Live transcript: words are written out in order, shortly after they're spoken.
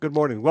Good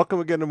morning.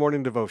 Welcome again to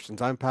Morning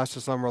Devotions. I'm Pastor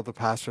Summerall, the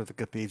pastor of the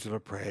Cathedral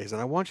of Praise, and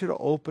I want you to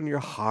open your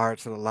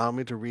hearts and allow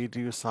me to read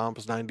to you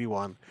Psalms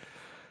 91.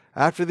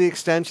 After the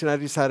extension, I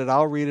decided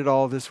I'll read it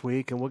all this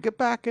week, and we'll get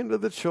back into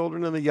the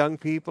children and the young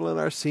people and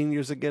our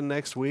seniors again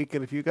next week.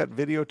 And if you got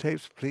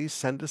videotapes, please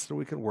send us so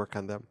we can work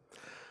on them.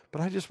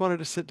 But I just wanted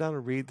to sit down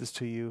and read this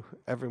to you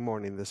every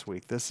morning this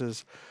week.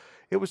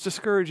 It was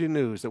discouraging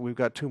news that we've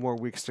got 2 more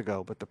weeks to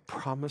go, but the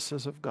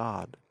promises of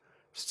God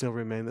still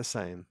remain the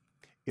same.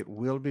 It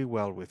will be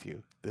well with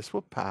you. This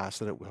will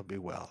pass and it will be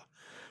well.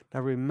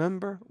 Now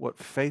remember what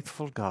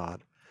faithful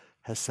God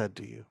has said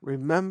to you.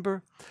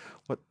 Remember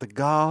what the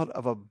God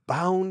of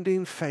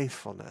abounding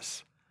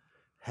faithfulness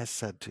has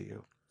said to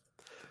you.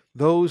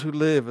 Those who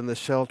live in the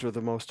shelter of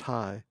the Most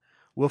High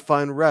will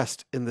find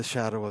rest in the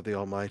shadow of the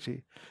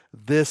Almighty.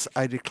 This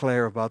I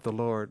declare about the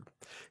Lord.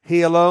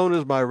 He alone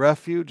is my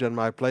refuge and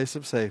my place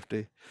of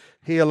safety.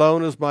 He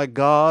alone is my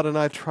God, and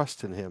I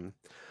trust in him.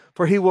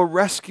 For he will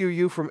rescue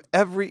you from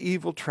every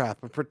evil trap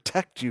and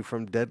protect you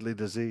from deadly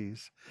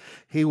disease.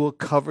 He will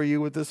cover you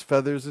with his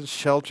feathers and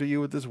shelter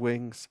you with his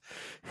wings.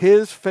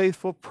 His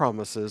faithful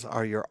promises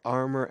are your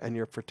armor and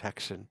your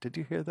protection. Did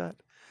you hear that?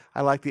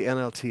 I like the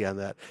NLT on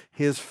that.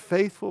 His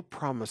faithful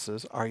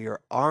promises are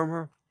your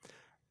armor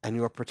and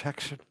your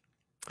protection.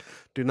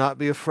 Do not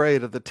be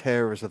afraid of the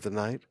terrors of the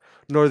night,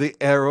 nor the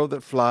arrow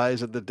that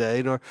flies in the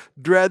day, nor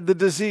dread the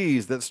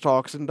disease that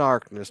stalks in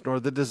darkness, nor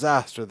the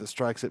disaster that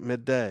strikes at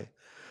midday.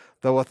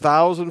 Though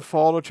 1,000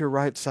 fall at your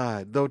right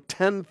side, though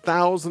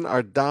 10,000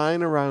 are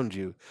dying around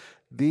you,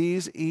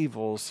 these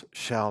evils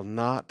shall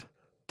not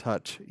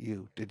touch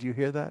you. Did you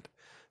hear that?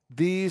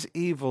 These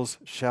evils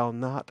shall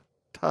not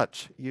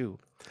touch you.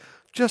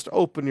 Just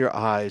open your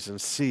eyes and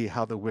see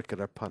how the wicked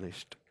are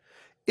punished.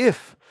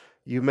 If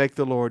you make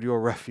the Lord your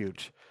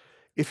refuge,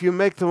 if you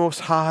make the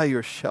Most High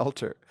your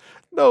shelter,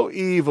 no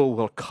evil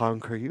will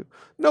conquer you,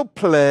 no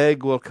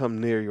plague will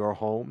come near your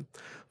home,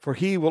 for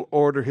he will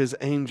order his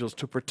angels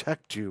to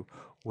protect you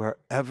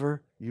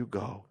wherever you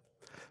go.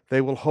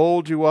 They will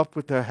hold you up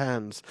with their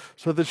hands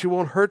so that you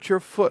won't hurt your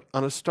foot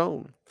on a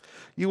stone.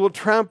 You will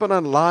trample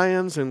on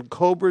lions and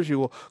cobras. You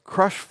will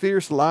crush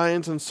fierce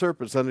lions and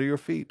serpents under your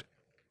feet.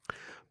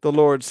 The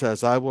Lord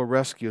says, I will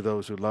rescue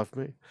those who love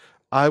me.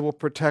 I will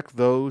protect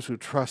those who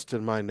trust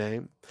in my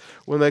name.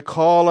 When they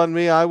call on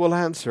me, I will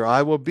answer.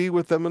 I will be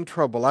with them in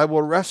trouble. I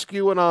will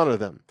rescue and honor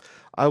them.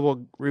 I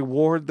will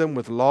reward them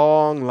with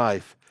long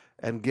life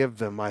and give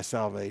them my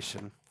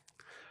salvation.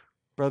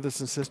 Brothers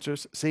and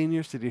sisters,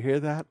 seniors, did you hear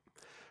that?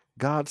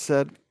 God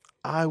said,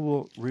 I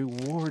will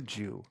reward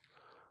you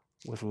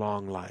with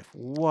long life.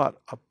 What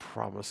a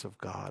promise of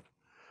God.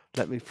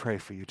 Let me pray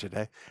for you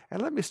today.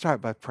 And let me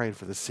start by praying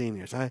for the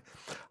seniors. I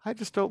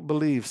just don't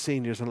believe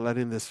seniors in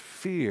letting this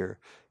fear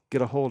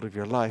get a hold of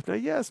your life. Now,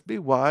 yes, be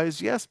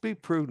wise. Yes, be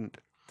prudent.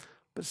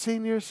 But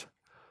seniors,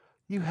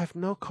 you have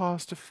no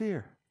cause to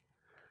fear.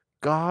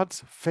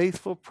 God's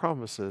faithful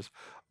promises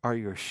are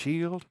your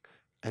shield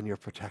and your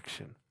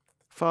protection.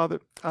 Father,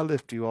 I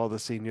lift to you all the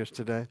seniors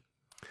today.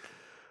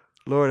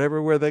 Lord,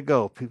 everywhere they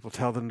go, people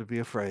tell them to be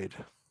afraid.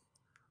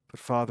 But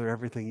Father,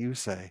 everything you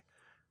say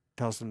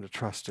tells them to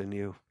trust in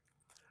you.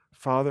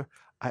 Father,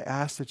 I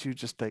ask that you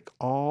just take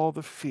all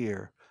the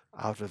fear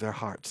out of their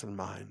hearts and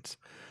minds.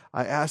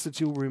 I ask that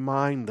you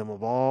remind them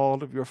of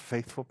all of your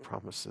faithful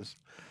promises.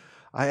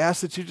 I ask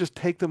that you just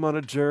take them on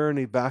a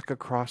journey back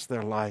across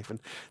their life,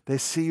 and they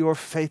see your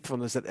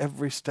faithfulness at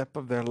every step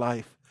of their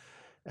life.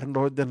 And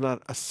Lord, then let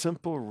a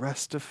simple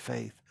rest of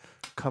faith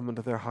come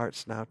into their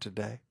hearts now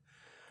today.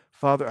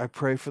 Father, I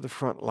pray for the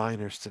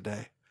frontliners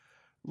today.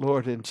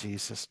 Lord, in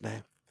Jesus'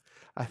 name,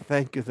 I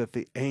thank you that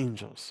the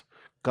angels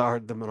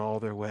guard them in all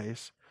their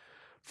ways.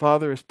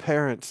 Father, as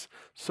parents,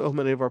 so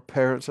many of our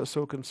parents are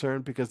so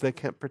concerned because they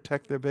can't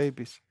protect their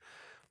babies.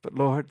 But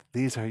Lord,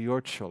 these are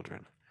your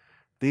children.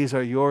 These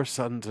are your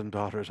sons and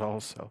daughters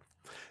also.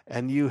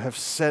 And you have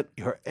sent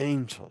your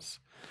angels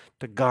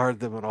to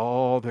guard them in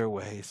all their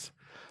ways.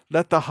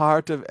 Let the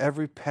heart of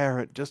every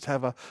parent just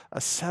have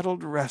a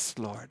settled rest,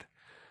 Lord,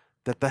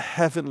 that the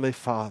Heavenly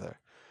Father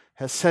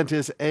has sent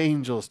his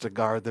angels to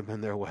guard them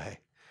in their way.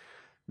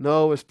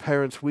 No, as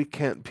parents, we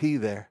can't be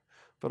there.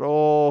 But,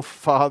 oh,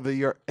 Father,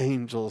 your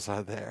angels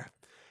are there,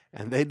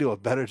 and they do a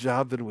better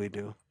job than we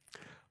do.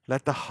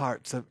 Let the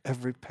hearts of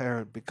every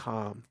parent be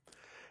calm.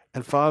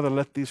 And, Father,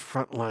 let these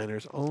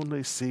frontliners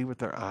only see with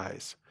their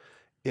eyes.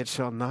 It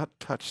shall not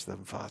touch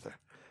them, Father.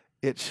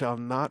 It shall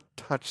not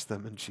touch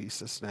them in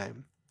Jesus'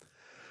 name.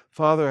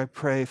 Father, I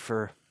pray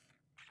for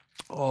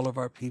all of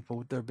our people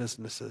with their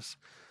businesses,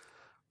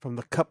 from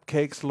the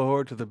cupcakes,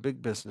 Lord, to the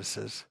big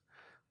businesses.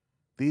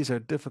 These are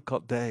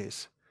difficult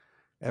days.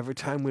 Every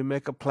time we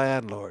make a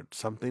plan, Lord,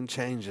 something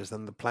changes,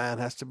 and the plan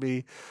has to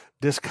be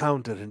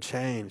discounted and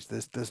changed.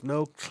 There's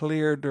no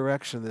clear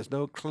direction. There's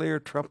no clear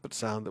trumpet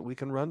sound that we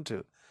can run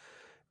to.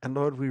 And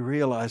Lord, we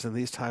realize in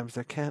these times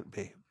there can't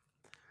be.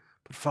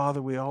 But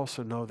Father, we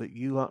also know that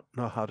you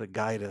know how to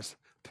guide us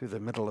through the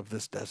middle of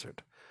this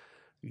desert.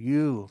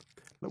 You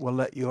will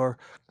let your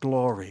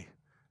glory,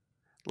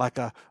 like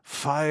a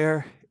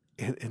fire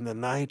in the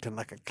night and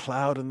like a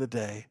cloud in the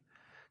day.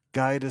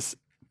 Guide us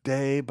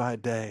day by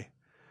day.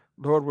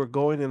 Lord, we're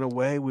going in a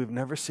way we've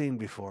never seen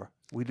before.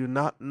 We do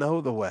not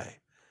know the way.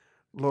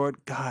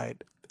 Lord,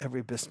 guide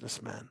every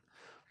businessman,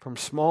 from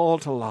small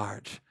to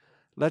large.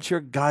 Let your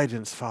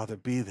guidance, Father,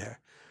 be there.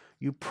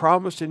 You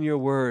promised in your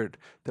word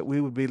that we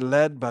would be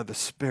led by the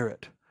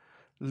Spirit.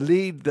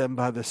 Lead them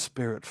by the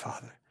Spirit,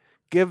 Father.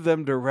 Give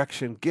them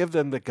direction. Give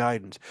them the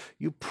guidance.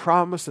 You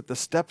promised that the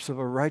steps of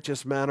a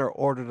righteous man are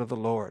ordered of the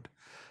Lord.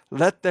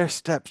 Let their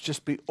steps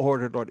just be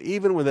ordered, Lord,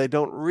 even when they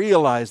don't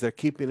realize they're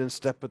keeping in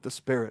step with the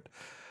Spirit.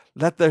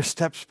 Let their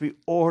steps be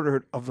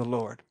ordered of the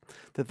Lord,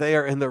 that they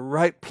are in the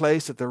right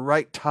place at the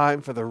right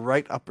time for the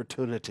right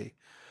opportunity.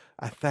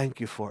 I thank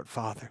you for it,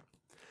 Father.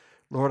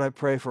 Lord, I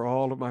pray for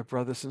all of my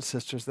brothers and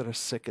sisters that are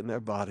sick in their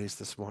bodies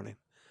this morning.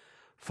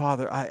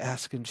 Father, I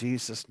ask in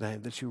Jesus'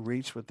 name that you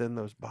reach within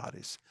those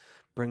bodies.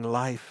 Bring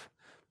life,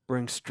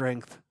 bring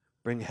strength,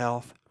 bring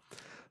health.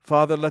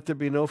 Father, let there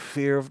be no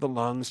fear of the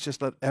lungs.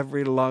 Just let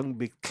every lung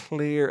be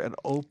clear and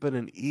open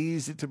and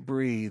easy to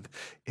breathe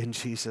in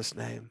Jesus'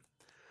 name.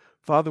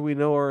 Father, we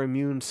know our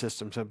immune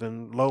systems have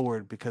been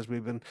lowered because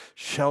we've been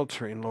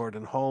sheltering, Lord,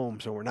 in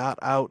homes, and we're not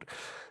out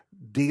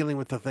dealing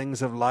with the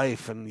things of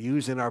life and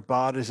using our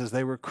bodies as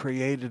they were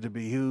created to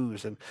be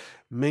used and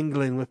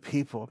mingling with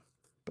people.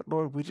 But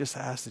Lord, we just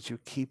ask that you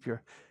keep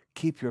your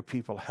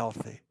people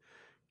healthy.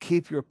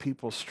 Keep your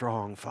people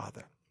strong,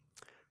 Father.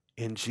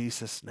 In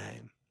Jesus'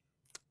 name,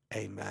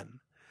 amen.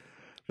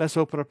 Let's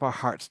open up our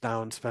hearts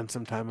now and spend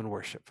some time in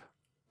worship.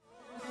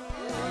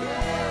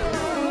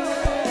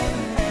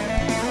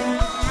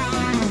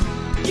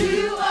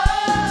 You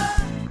are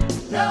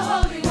the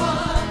Holy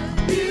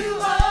One. You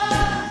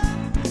are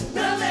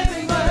the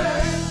living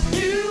Word.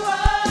 You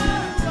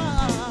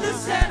are the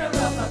center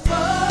of my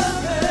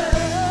focus.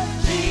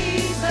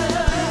 Jesus,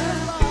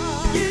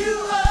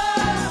 you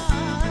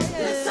are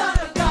the Son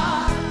of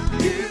God.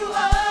 You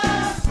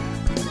are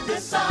the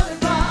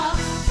solid rock.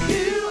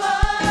 You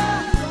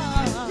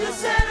are the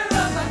center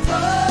of my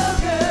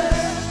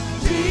focus.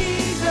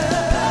 Jesus,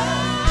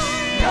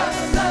 you're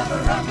the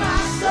lover of my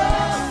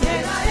soul.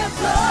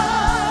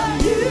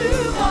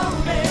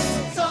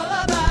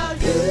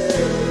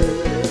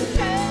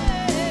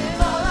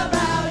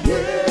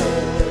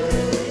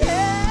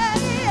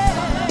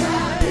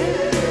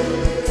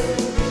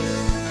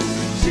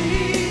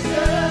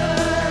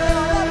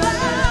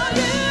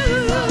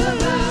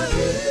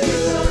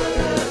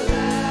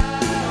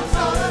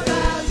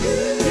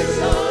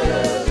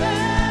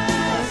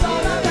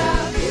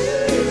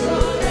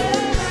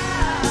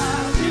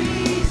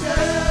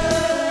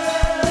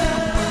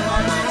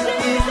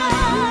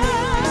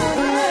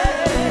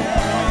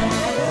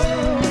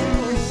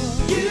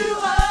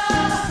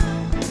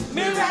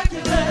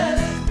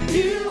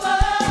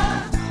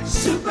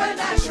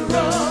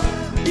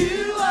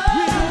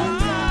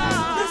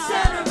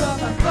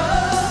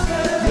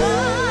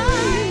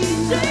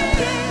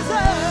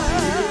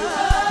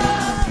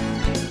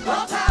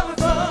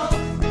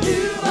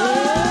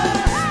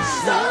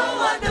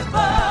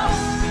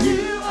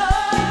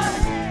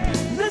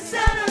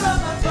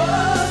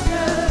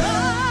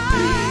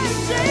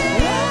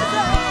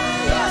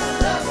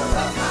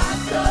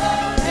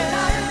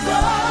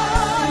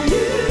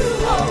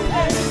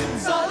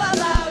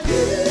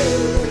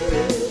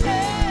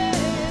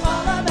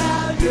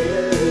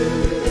 You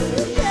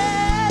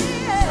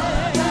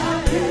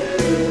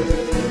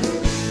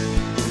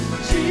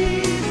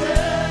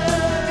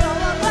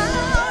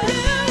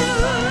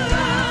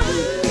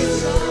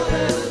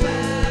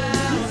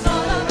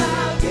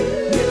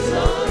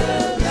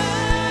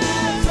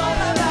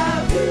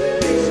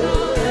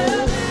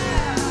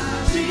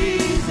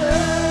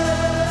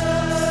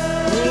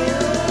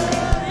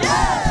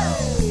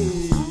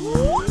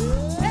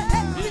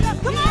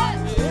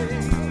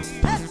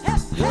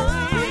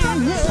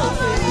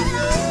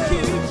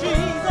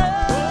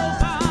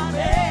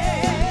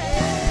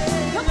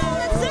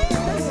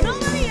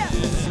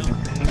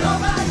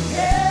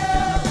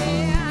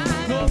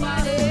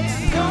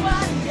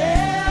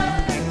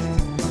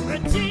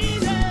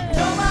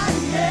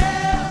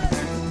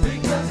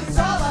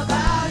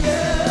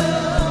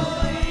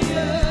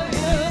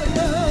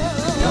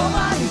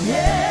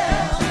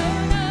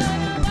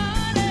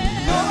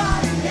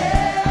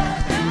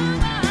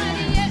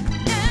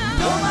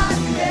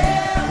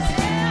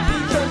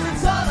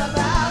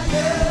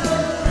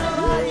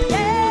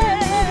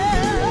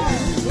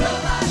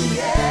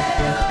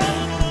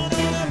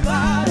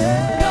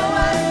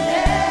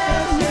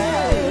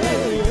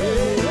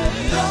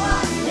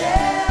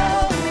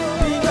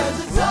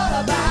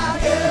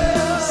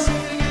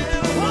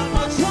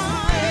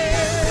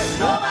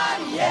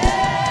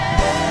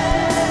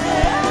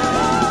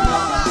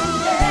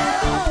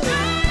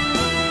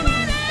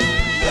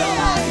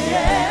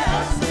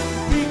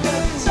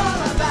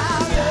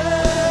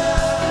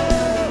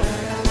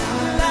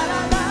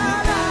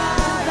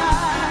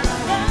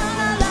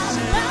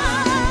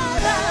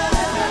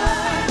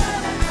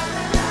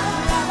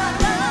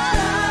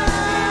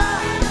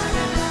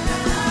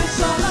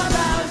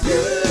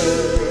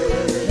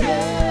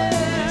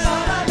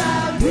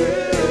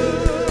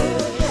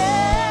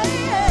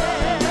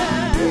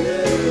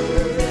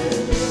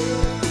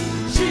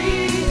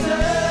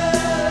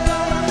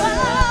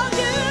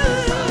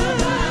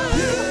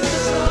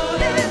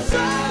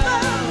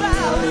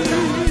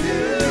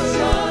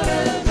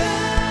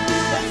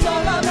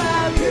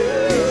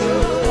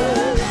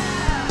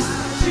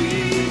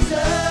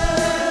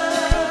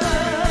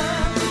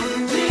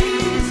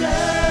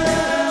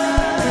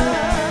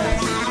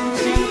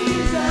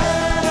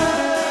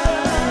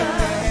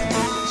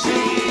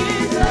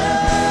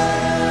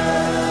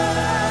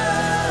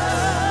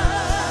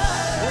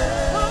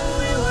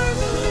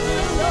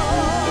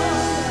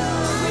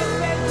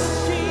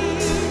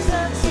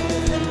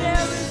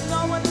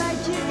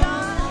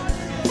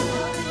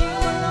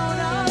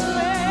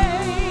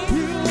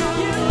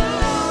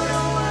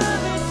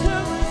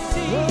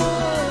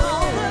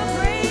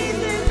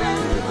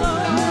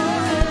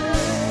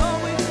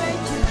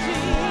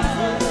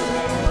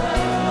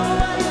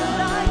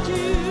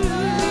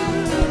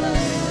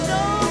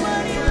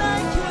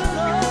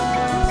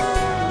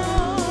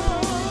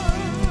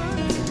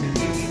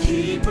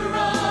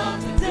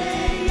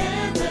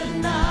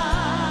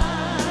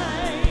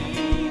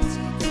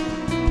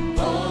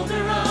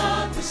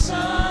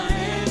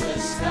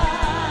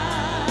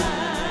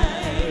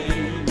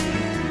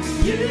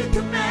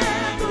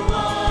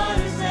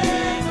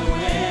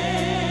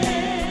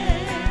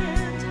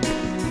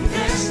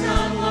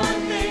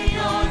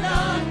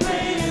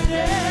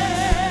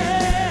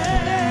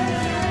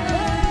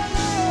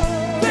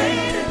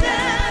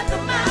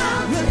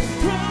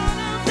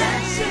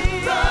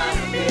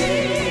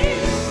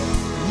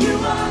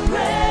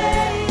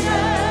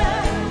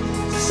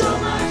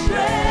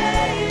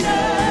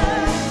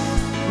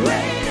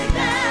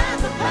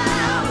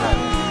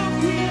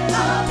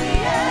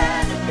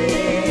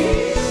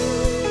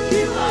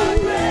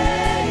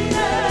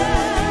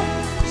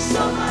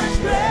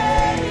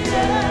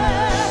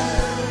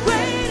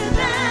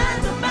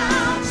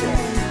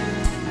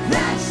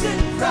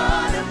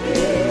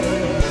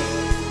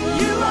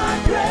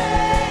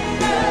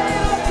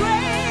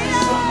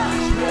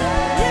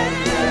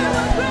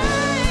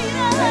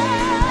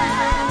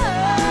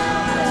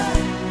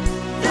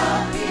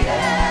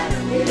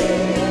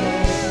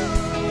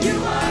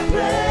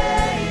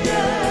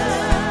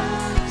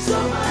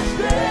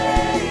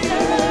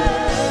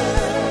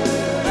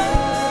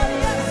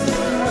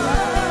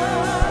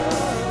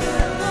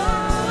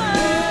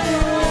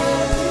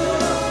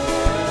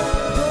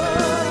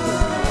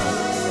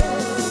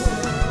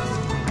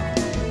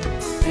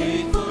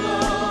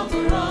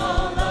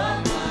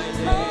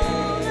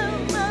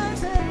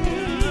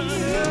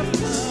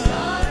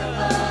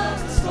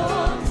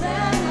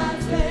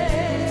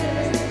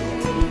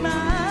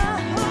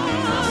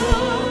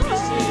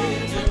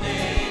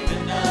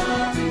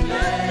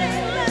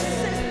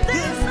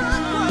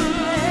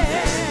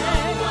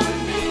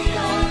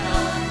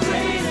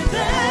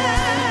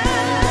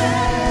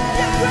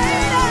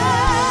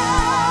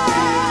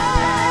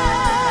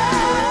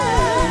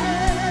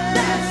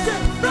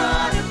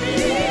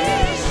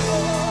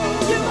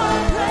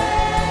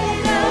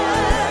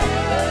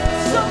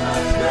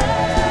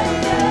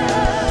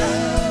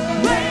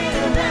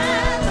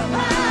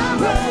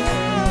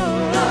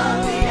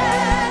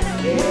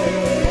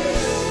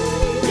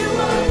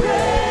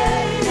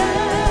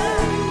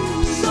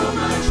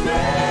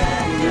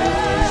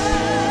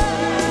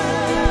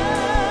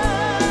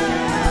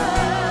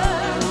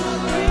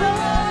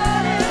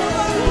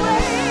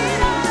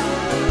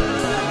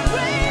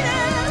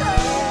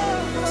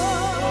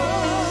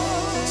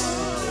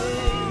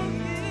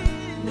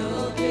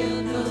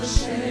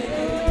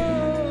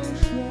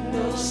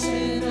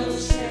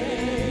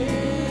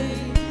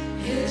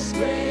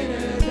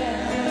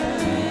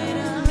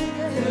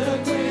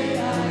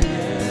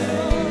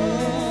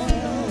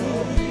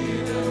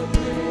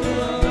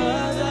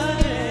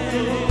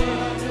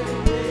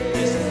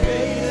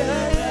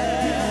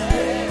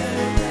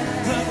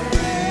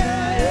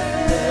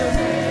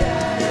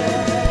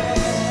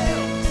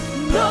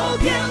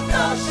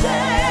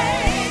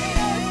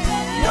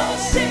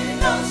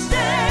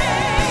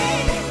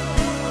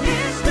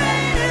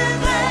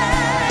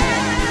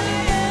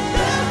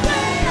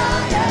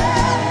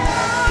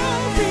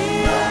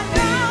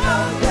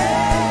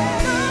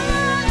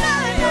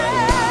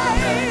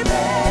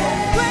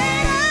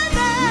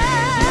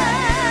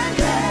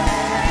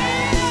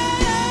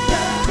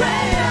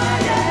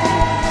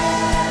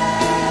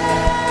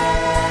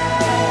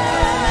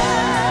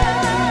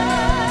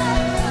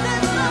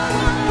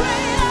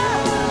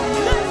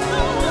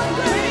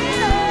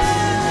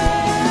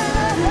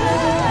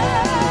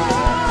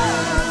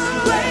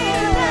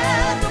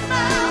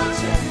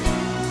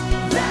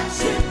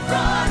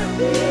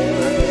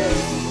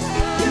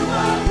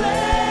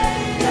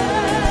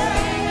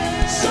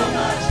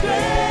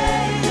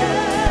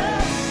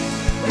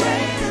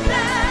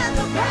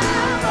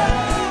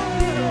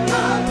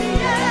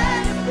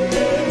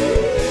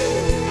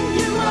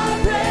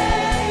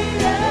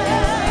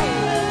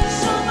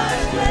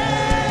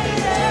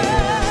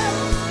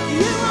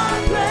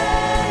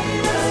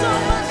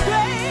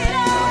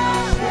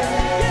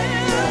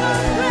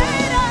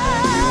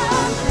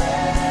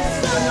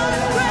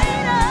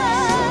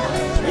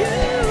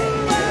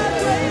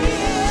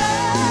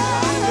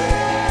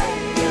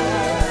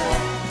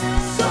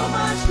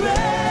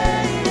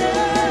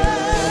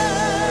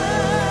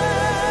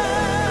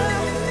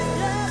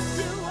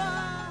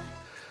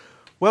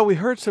Well, we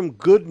heard some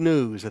good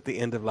news at the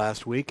end of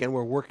last week, and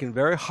we're working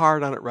very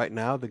hard on it right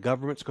now. The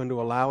government's going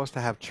to allow us to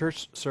have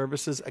church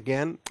services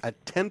again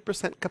at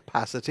 10%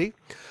 capacity.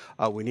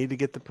 We need to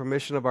get the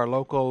permission of our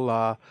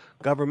local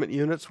government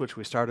units, which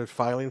we started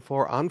filing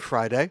for on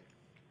Friday.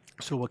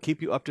 So we'll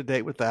keep you up to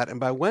date with that. And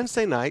by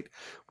Wednesday night,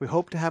 we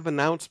hope to have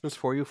announcements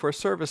for you for a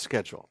service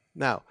schedule.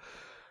 Now,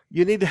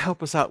 you need to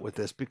help us out with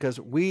this because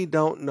we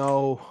don't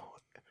know.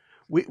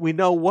 We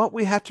know what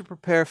we have to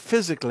prepare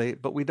physically,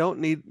 but we don't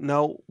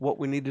know what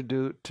we need to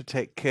do to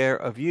take care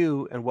of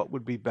you and what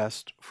would be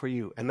best for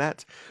you. And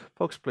that's,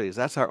 folks, please,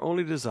 that's our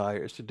only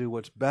desire, is to do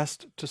what's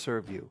best to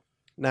serve you.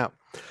 Now,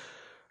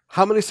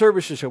 how many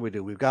services shall we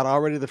do? We've got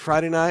already the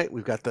Friday night.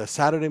 We've got the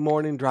Saturday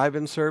morning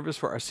drive-in service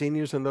for our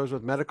seniors and those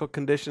with medical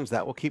conditions.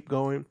 That will keep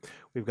going.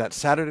 We've got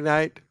Saturday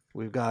night.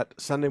 We've got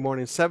Sunday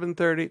morning,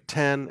 7:30,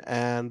 10,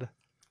 and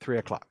 3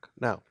 o'clock.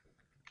 Now,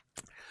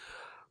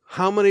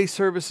 how many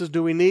services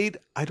do we need?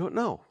 I don't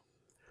know.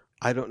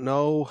 I don't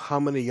know how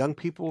many young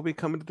people will be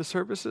coming to the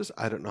services.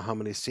 I don't know how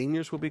many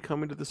seniors will be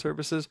coming to the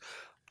services.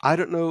 I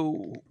don't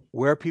know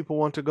where people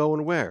want to go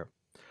and where.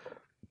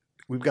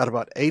 We've got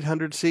about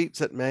 800 seats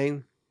at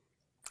Main,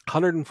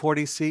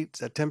 140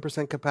 seats at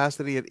 10%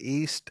 capacity at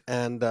East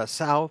and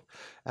South,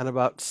 and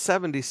about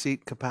 70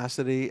 seat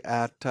capacity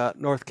at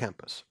North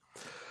Campus.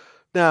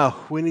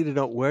 Now, we need to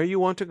know where you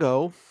want to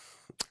go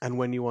and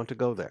when you want to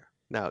go there.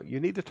 Now, you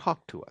need to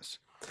talk to us.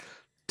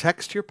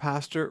 Text your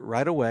pastor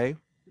right away.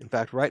 In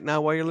fact, right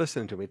now while you're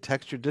listening to me,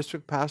 text your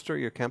district pastor,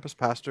 your campus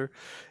pastor,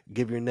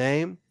 give your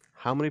name,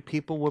 how many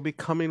people will be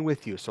coming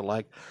with you. So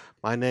like,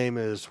 my name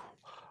is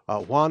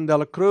Juan de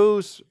la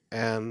Cruz,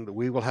 and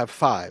we will have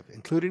 5,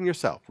 including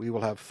yourself. We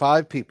will have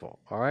 5 people,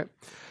 all right?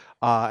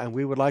 And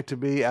we would like to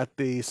be at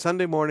the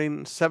Sunday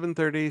morning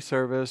 7:30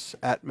 service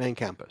at Main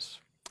Campus,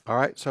 all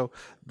right? So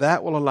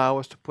that will allow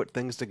us to put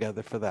things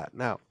together for that.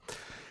 Now,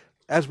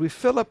 as we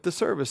fill up the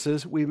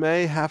services, we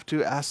may have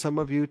to ask some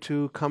of you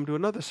to come to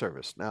another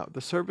service. Now, the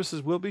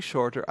services will be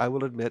shorter, I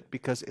will admit,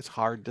 because it's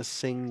hard to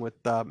sing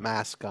with the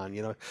mask on,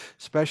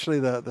 especially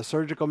the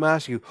surgical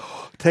mask. You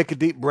take a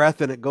deep breath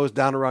and it goes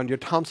down around your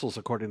tonsils,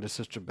 according to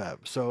Sister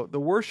Bev. So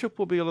the worship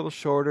will be a little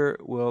shorter.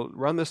 We'll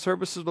run the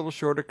services a little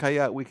shorter.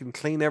 Kaya, we can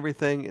clean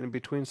everything in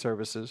between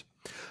services.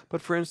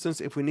 But for instance,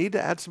 if we need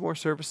to add some more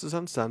services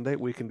on Sunday,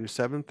 we can do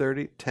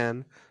 7:30,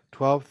 10,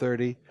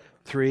 12:30,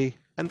 3,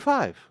 and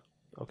 5.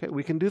 Okay,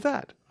 we can do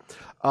that.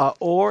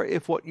 Or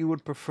if what you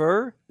would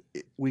prefer,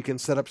 we can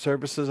set up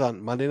services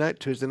on Monday night,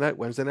 Tuesday night,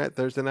 Wednesday night,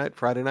 Thursday night,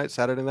 Friday night,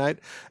 Saturday night,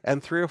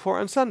 and 3 or 4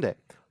 on Sunday.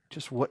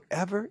 Just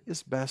whatever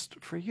is best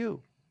for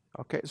you.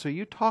 Okay, so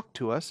you talk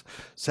to us,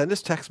 send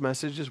us text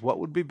messages, what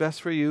would be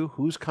best for you,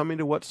 who's coming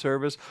to what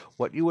service,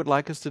 what you would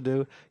like us to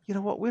do. You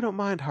know what, we don't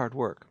mind hard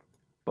work,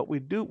 but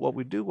what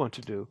we do want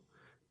to do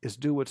is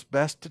do what's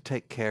best to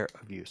take care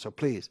of you. So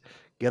please,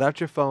 get out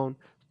your phone,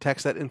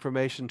 text that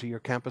information to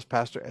your campus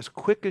pastor as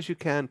quick as you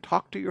can,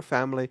 talk to your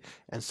family,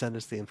 and send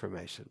us the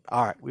information.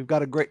 All right, we've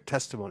got a great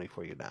testimony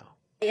for you now.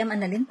 I am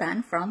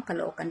Analintan from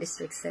Caloocan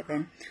District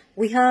 7.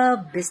 We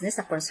have business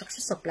at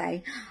construction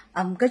supply.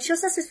 God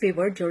shows us His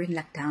favor during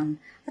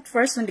lockdown. At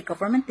first, when the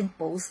government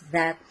imposed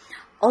that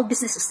all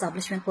business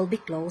establishment will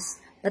be closed,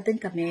 but then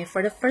kami,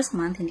 for the first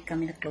month, hindi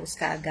kami na-close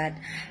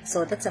kaagad.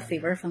 So that's a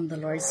favor from the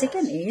Lord.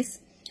 Second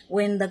is,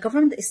 when the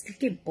government is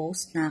strictly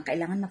imposed na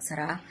kailangan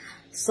magsara,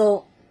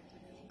 so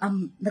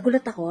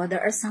nagulat ako,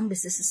 there are some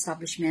business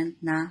establishment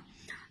na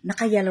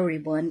naka-yellow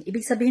ribbon.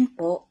 Ibig sabihin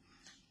po,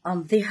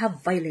 they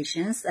have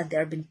violations and they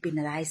are being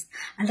penalized.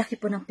 Ang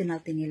laki po ng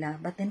penalty nila.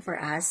 But then for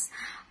us,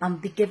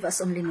 they give us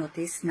only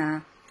notice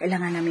na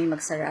kailangan namin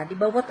magsara.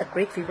 Diba, what a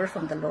great favor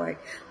from the Lord.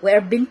 We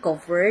are being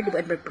covered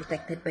and we're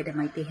protected by the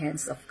mighty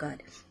hands of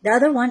God. The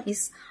other one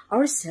is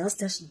our sales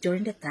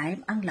during the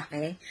time, ang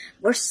laki.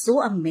 We're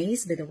so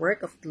amazed by the work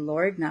of the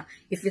Lord na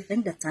if you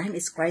think the time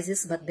is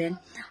crisis, but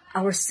then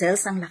our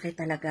sales ang laki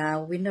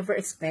talaga. We never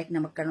expect na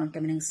magkaroon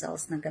kami ng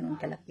sales na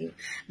ganun kalaki.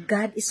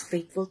 God is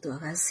faithful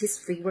to us. His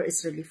favor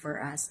is really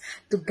for us.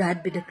 To God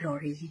be the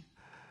glory.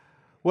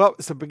 Well,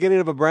 it's the beginning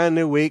of a brand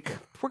new week.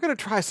 We're going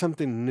to try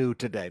something new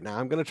today. Now,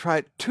 I'm going to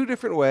try it 2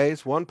 different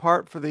ways, one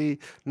part for the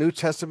New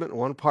Testament and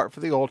one part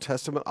for the Old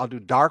Testament. I'll do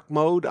dark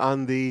mode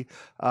on the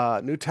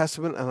New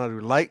Testament and I'll do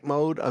light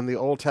mode on the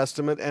Old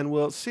Testament, and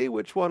we'll see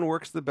which one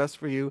works the best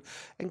for you.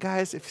 And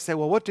guys, if you say,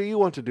 well, what do you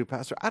want to do,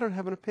 Pastor? I don't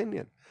have an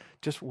opinion.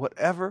 Just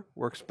whatever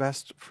works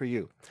best for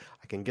you.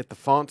 I can get the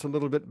fonts a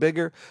little bit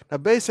bigger. Now,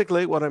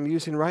 basically, what I'm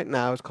using right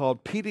now is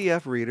called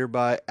PDF Reader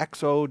by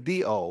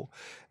XODO.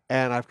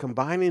 And I'm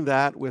combining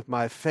that with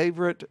my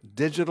favorite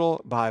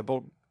digital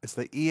Bible. It's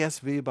the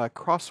ESV by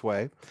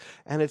Crossway,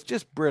 and it's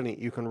just brilliant.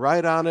 You can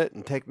write on it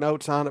and take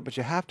notes on it, but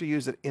you have to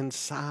use it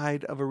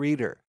inside of a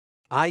reader.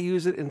 I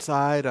use it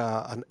inside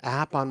an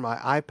app on my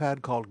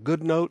iPad called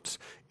GoodNotes.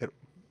 It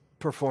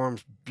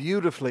performs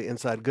beautifully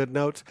inside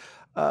GoodNotes.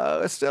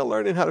 Still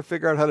learning how to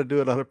figure out how to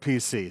do it on a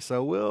PC,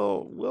 so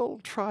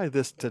we'll try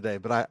this today.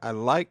 But I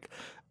like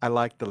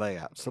the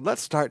layout. So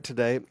let's start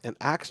today in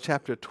Acts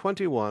chapter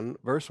 21,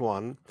 verse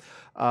 1,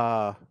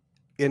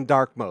 in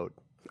dark mode.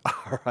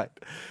 All right.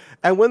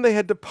 And when they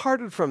had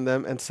departed from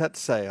them and set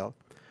sail,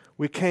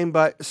 we came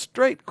by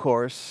straight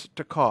course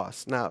to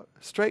Kos. Now,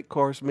 straight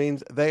course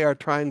means they are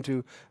trying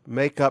to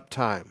make up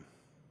time.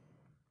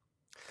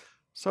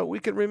 So we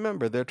can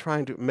remember they're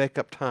trying to make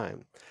up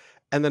time.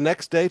 And the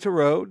next day to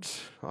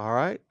Rhodes, all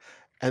right,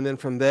 and then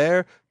from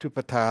there to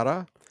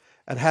Patara.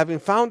 And having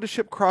found a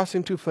ship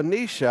crossing to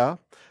Phoenicia,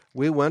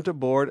 we went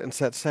aboard and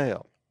set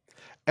sail.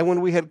 And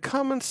when we had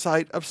come in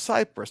sight of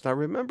Cyprus, now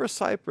remember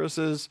Cyprus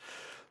is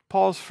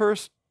Paul's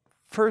first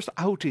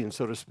outing,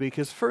 so to speak,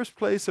 his first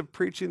place of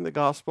preaching the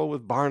gospel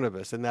with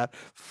Barnabas in that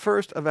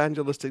first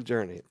evangelistic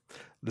journey.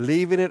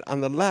 Leaving it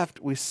on the left,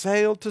 we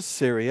sailed to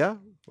Syria,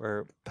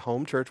 where the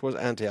home church was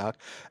Antioch,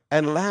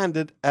 and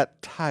landed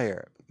at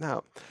Tyre.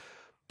 Now,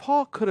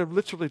 Paul could have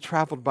literally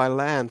traveled by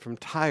land from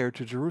Tyre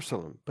to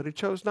Jerusalem, but he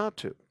chose not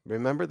to.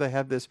 Remember, they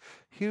have this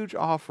huge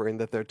offering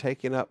that they're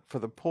taking up for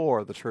the poor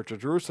of the Church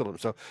of Jerusalem,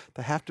 so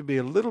they have to be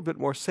a little bit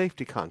more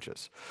safety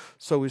conscious.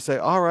 So we say,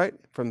 all right,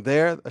 from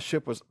there, a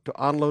ship was to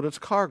unload its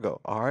cargo,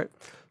 all right?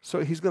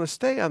 So he's going to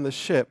stay on the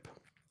ship,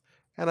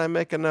 and I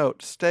make a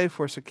note, stay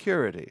for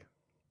security.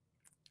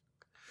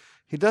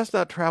 He does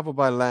not travel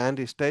by land.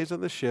 He stays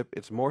on the ship.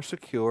 It's more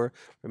secure.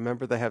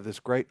 Remember, they have this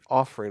great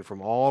offering from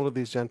all of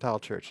these Gentile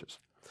churches.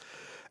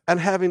 And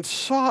having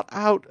sought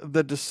out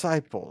the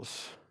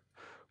disciples,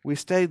 we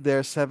stayed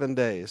there 7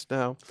 days.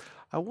 Now,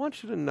 I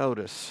want you to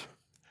notice,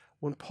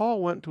 when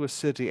Paul went to a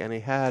city and he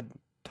had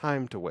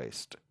time to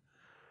waste,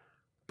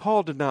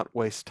 Paul did not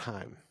waste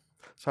time.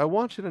 So I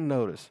want you to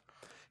notice,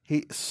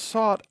 he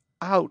sought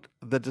out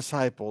the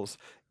disciples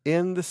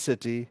in the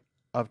city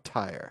of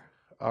Tyre.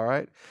 All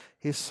right?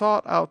 He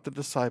sought out the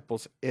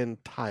disciples in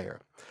Tyre.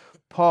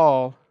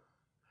 Paul,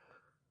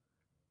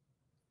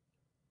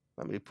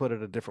 let me put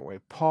it a different way.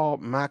 Paul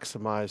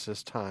maximized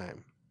his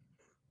time.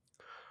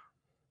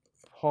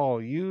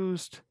 Paul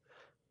used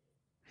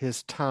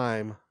his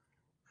time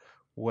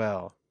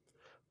well.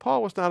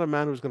 Paul was not a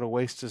man who was going to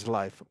waste his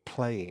life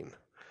playing.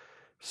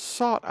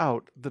 Sought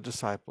out the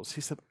disciples.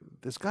 He said,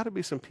 there's got to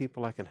be some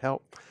people I can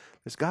help.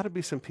 There's got to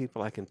be some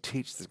people I can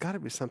teach. There's got to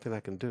be something I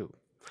can do.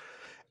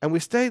 And we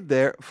stayed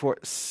there for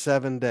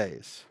 7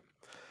 days.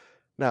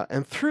 Now,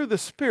 and through the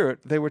Spirit,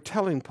 they were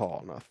telling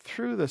Paul. Now,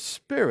 through the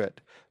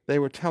Spirit, they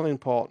were telling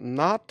Paul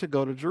not to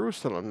go to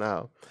Jerusalem.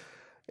 Now,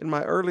 in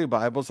my early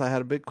Bibles, I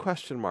had a big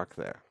question mark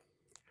there.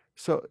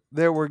 So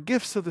there were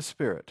gifts of the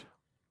Spirit.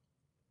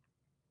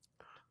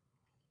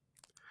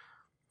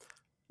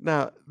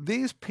 Now,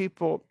 these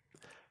people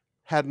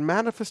had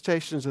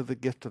manifestations of the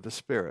gift of the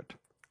Spirit,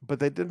 but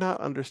they did not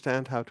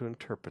understand how to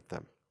interpret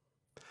them.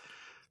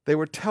 They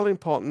were telling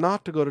Paul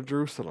not to go to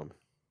Jerusalem.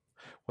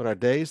 When our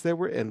days there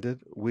were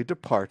ended, we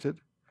departed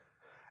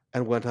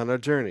and went on our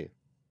journey.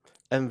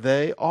 And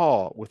they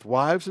all, with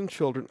wives and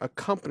children,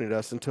 accompanied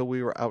us until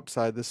we were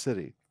outside the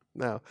city.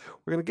 Now,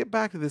 we're going to get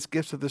back to this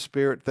gifts of the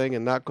Spirit thing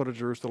and not go to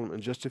Jerusalem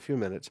in just a few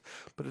minutes,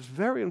 but it's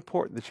very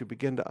important that you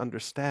begin to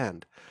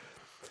understand.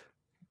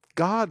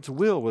 God's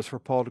will was for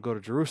Paul to go to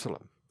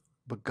Jerusalem,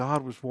 but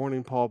God was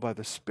warning Paul by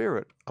the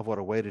Spirit of what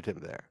awaited him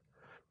there.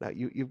 Now,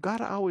 you've got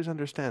to always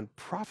understand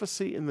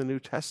prophecy in the New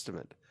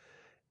Testament.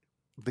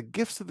 The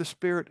gifts of the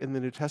Spirit in the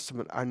New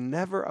Testament are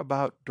never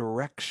about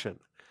direction.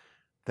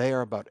 They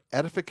are about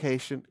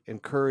edification,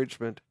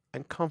 encouragement,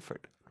 and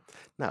comfort.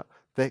 Now,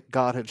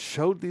 God had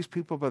showed these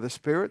people by the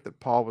Spirit that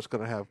Paul was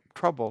going to have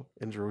trouble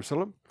in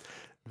Jerusalem.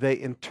 They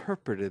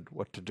interpreted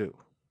what to do.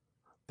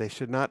 They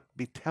should not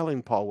be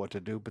telling Paul what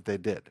to do, but they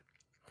did.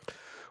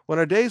 When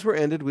our days were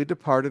ended, we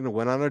departed and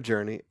went on our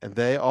journey, and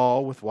they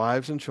all, with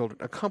wives and children,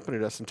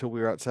 accompanied us until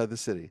we were outside the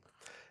city.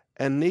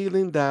 And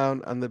kneeling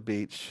down on the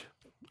beach,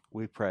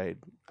 we prayed.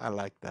 I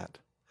like that.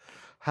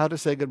 How to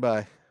say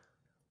goodbye.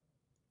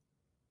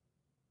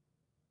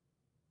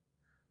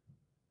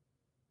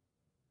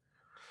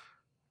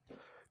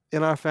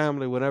 In our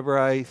family, whenever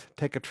I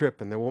take a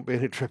trip, and there won't be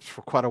any trips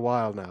for quite a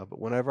while now, but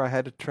whenever I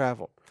had to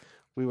travel,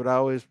 we would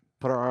always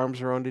put our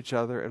arms around each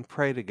other and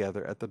pray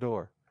together at the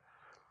door.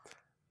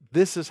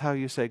 This is how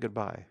you say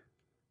goodbye.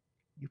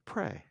 You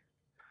pray.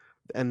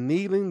 And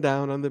kneeling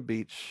down on the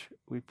beach,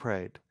 we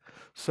prayed.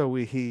 So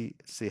we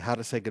see how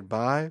to say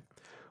goodbye.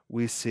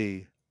 We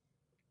see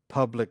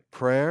public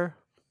prayer.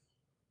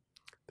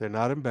 They're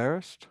not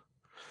embarrassed.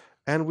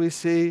 And we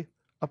see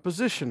a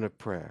position of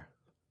prayer.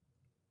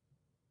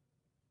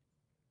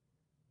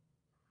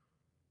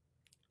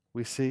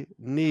 We see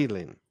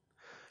kneeling.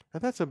 Now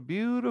that's a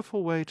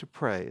beautiful way to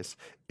pray,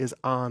 is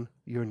on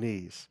your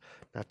knees.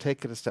 Now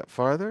take it a step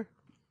farther.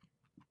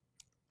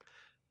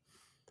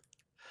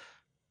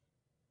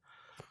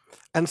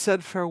 And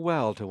said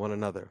farewell to one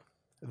another.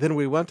 Then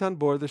we went on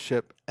board the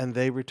ship, and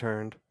they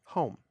returned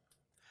home.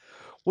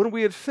 When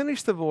we had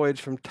finished the voyage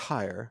from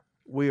Tyre,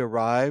 we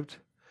arrived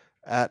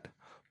at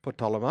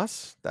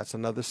Ptolemais. That's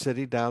another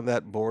city down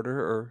that border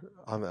or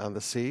on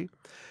the sea.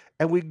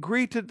 And we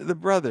greeted the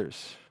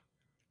brothers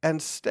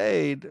and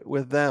stayed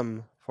with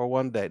them for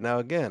 1 day. Now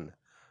again,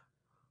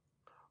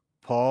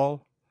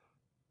 Paul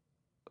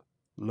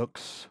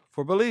looks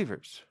for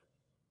believers.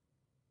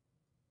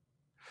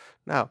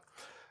 Now,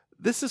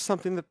 this is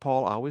something that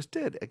Paul always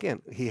did.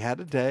 Again, he had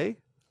a day.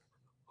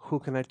 Who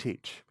can I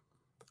teach?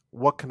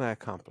 What can I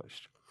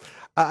accomplish?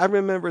 I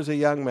remember as a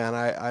young man,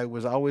 I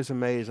was always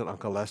amazed at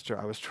Uncle Lester.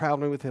 I was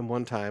traveling with him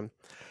one time,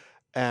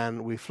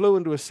 and we flew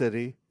into a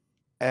city,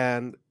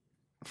 and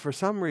for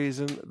some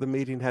reason, the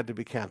meeting had to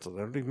be canceled. I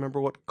don't even remember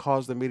what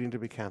caused the meeting to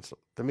be canceled.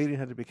 The meeting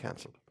had to be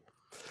canceled.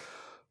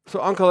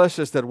 So Uncle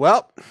Lester said,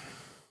 well,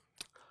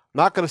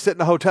 not going to sit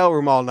in a hotel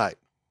room all night.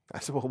 I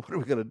said, well, what are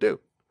we going to do?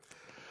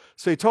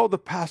 So he told the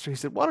pastor, he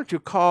said, why don't you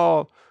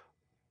call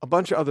a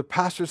bunch of other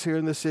pastors here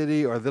in the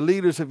city or the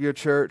leaders of your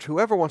church,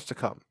 whoever wants to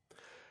come,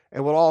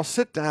 and we'll all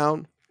sit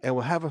down and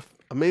we'll have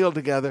a meal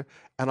together,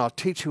 and I'll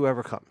teach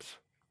whoever comes.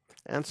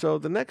 And so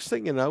the next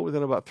thing you know,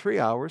 within about 3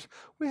 hours,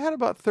 we had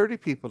about 30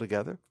 people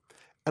together,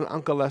 and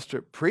Uncle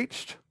Lester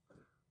preached.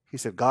 He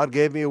said, God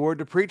gave me a word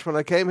to preach when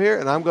I came here,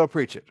 and I'm going to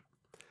preach it.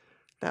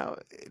 Now,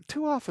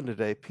 too often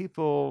today,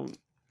 people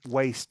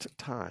waste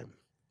time.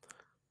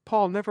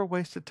 Paul never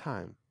wasted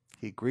time.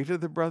 He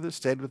greeted the brothers,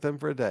 stayed with them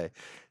for a day.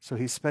 So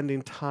he's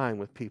spending time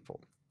with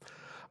people.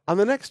 On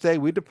the next day,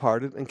 we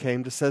departed and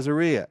came to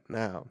Caesarea.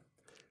 Now,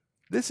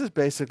 this is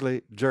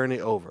basically journey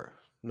over.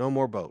 No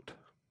more boat.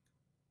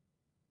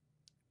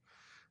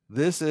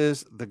 This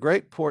is the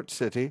great port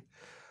city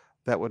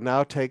that would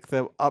now take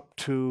them up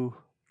to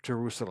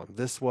Jerusalem.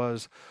 This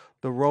was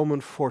the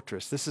Roman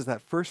fortress. This is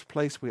that first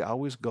place we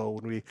always go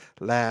when we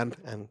land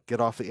and get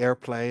off the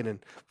airplane and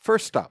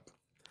first stop.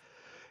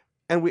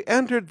 And we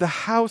entered the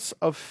house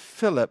of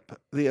Philip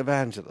the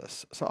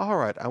evangelist. So, all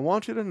right, I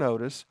want you to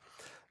notice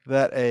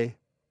that a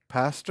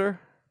pastor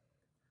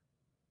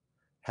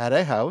had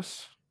a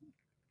house.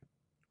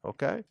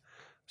 Okay?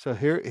 So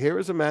here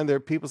is a man there.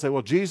 People say,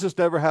 well, Jesus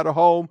never had a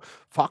home,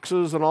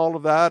 foxes and all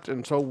of that,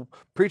 and so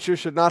preachers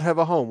should not have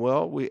a home.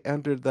 Well, we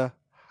entered the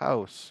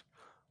house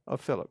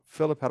of Philip.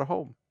 Philip had a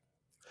home.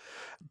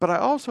 But I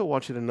also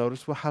want you to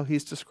notice how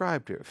he's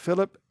described here.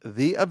 Philip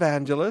the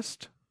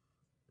evangelist,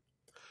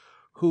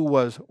 who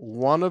was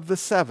one of the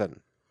 7.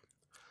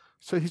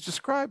 So he's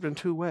described in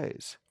 2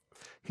 ways.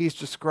 He's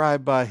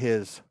described by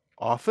his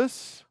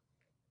office,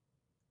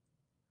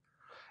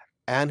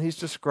 and he's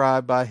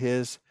described by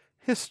his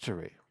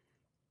history.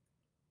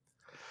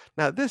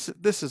 Now, this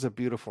is a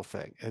beautiful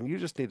thing, and you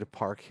just need to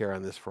park here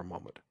on this for a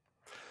moment.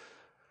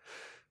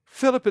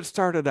 Philip had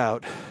started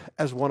out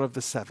as one of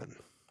the 7,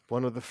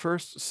 one of the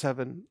first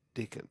 7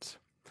 deacons.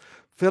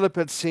 Philip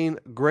had seen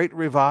great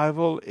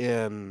revival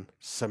in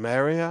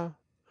Samaria.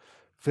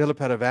 Philip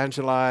had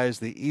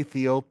evangelized the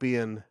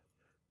Ethiopian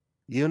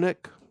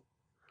eunuch.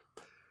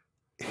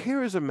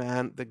 Here is a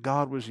man that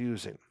God was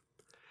using.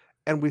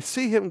 And we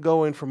see him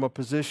going from a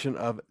position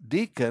of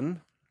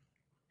deacon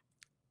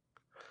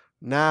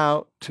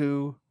now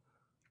to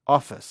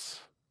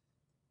office.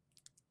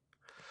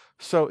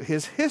 So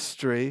his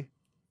history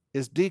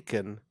is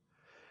deacon.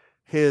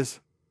 His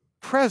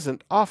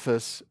present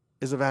office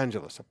is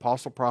evangelist,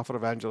 apostle, prophet,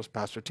 evangelist,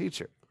 pastor,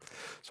 teacher.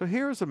 So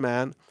here is a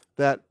man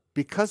that,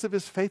 because of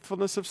his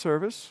faithfulness of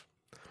service,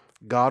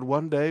 God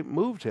one day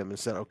moved him and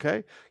said,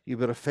 okay, you've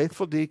been a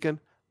faithful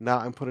deacon. Now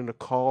I'm putting a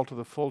call to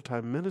the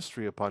full-time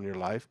ministry upon your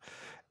life.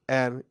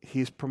 And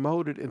he's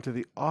promoted into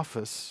the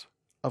office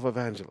of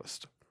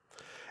evangelist.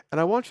 And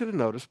I want you to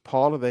notice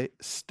Paul and they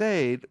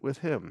stayed with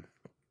him.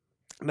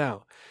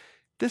 Now,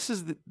 this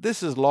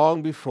is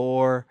long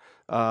before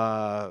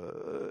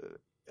Airbnb.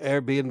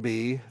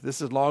 This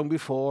is long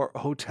before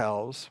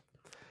hotels.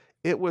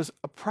 It was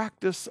a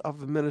practice of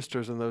the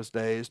ministers in those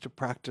days to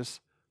practice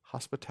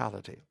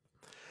hospitality.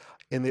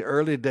 In the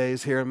early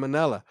days here in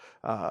Manila,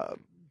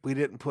 we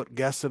didn't put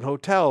guests in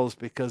hotels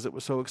because it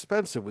was so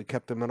expensive. We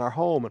kept them in our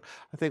home. And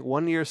I think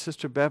one year,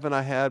 Sister Bev and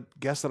I had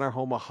guests in our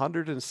home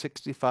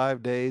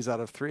 165 days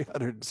out of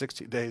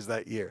 360 days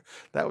that year.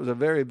 That was a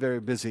very, very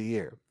busy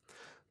year.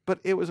 But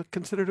it was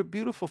considered a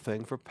beautiful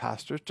thing for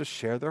pastors to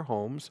share their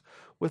homes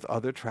with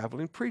other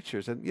traveling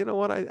preachers. And you know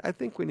what? I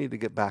think we need to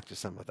get back to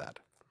some of that.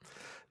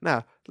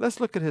 Now, let's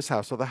look at his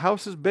house. So the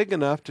house is big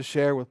enough to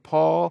share with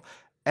Paul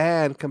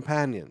and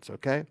companions,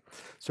 okay?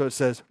 So it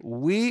says,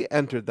 we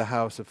entered the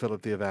house of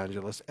Philip the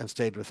evangelist and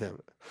stayed with him.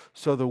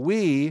 So the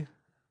we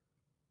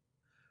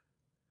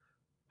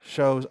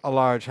shows a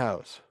large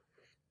house.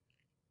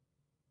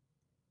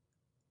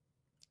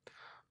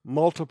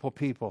 Multiple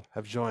people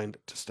have joined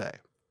to stay.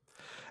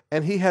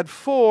 And he had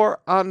 4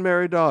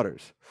 unmarried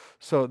daughters.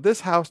 So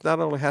this house not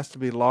only has to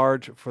be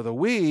large for the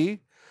we,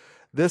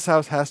 this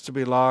house has to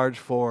be large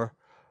for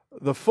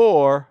the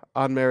 4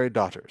 unmarried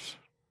daughters.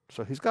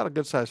 So he's got a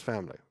good-sized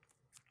family.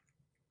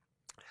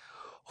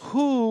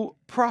 Who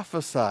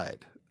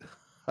prophesied?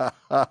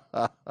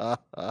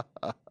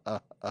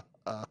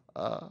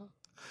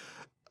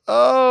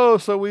 Oh,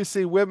 so we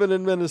see women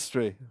in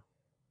ministry.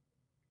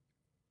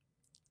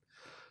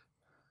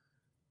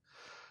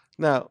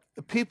 Now,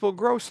 people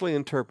grossly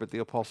interpret the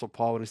Apostle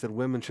Paul when he said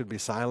women should be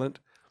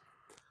silent.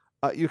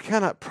 You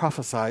cannot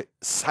prophesy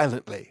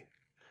silently.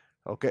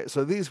 Okay,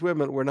 so these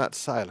women were not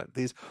silent.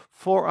 These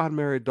 4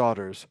 unmarried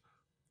daughters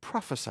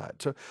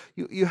prophesied. So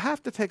you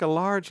have to take a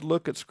large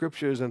look at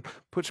scriptures and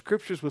put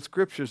scriptures with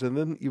scriptures, and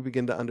then you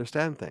begin to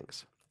understand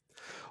things.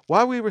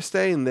 While we were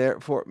staying there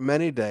for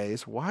many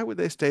days, why would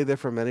they stay there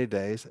for many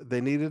days? They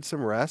needed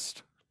some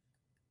rest.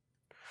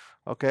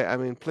 Okay, I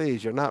mean,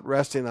 please, you're not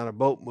resting on a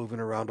boat moving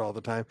around all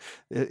the time.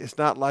 It's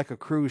not like a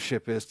cruise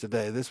ship is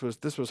today. This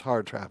was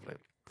hard traveling.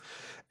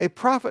 A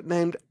prophet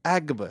named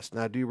Agabus.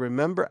 Now, do you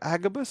remember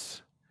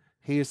Agabus?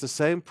 He is the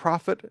same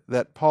prophet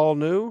that Paul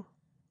knew.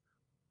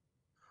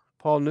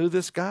 Paul knew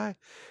this guy.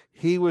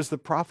 He was the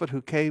prophet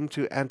who came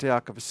to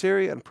Antioch of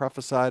Syria and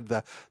prophesied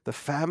the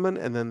famine,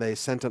 and then they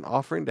sent an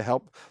offering to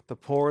help the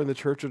poor in the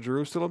church of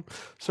Jerusalem.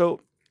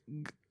 So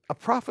a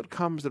prophet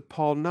comes that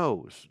Paul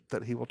knows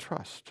that he will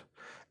trust.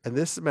 And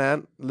this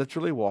man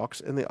literally walks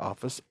in the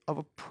office of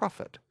a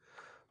prophet.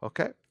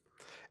 Okay?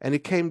 And he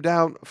came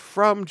down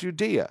from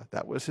Judea.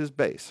 That was his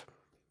base.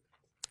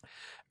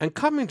 And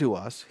coming to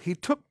us, he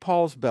took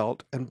Paul's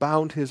belt and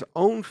bound his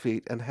own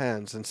feet and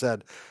hands and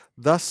said,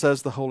 "Thus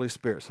says the Holy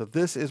Spirit." So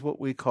this is what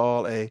we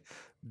call a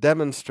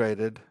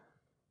demonstrated.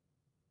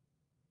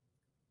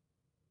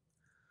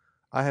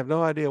 I have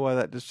no idea why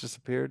that just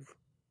disappeared.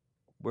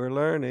 We're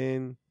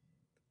learning.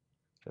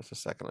 Just a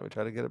second. Let me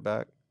try to get it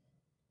back.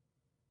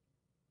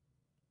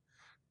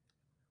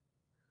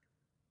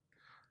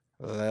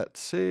 Let's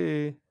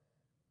see.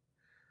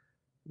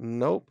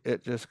 Nope,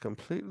 it just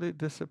completely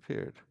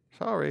disappeared.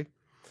 Sorry.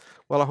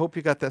 Well, I hope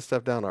you got that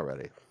stuff down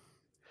already.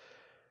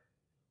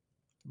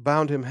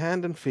 Bound him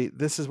hand and feet.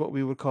 This is what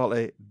we would call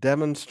a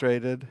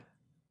demonstrated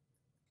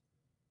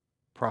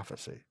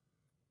prophecy.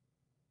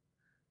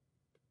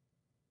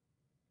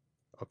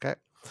 Okay?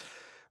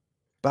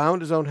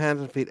 Bound his own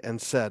hands and feet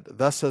and said,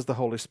 "Thus says the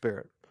Holy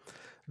Spirit.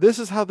 This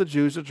is how the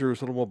Jews of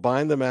Jerusalem will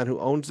bind the man who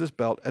owns this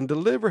belt and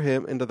deliver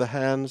him into the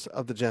hands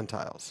of the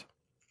Gentiles."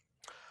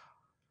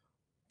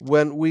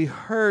 When we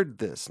heard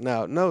this,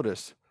 now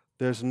notice,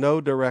 there's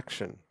no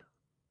direction.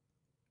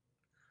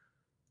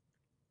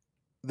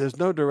 There's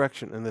no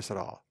direction in this at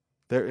all.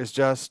 There is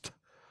just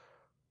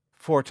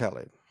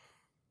foretelling.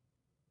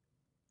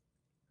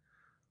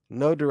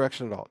 No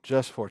direction at all,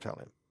 just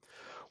foretelling.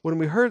 When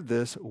we heard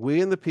this,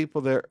 we and the people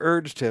there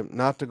urged him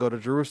not to go to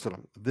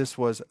Jerusalem. This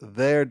was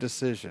their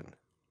decision.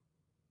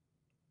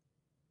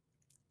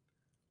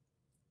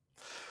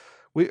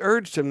 We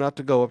urged him not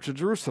to go up to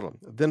Jerusalem.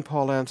 Then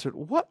Paul answered,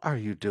 "What are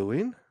you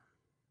doing?"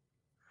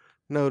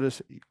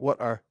 Notice, what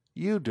are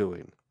you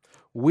doing?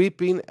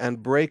 "Weeping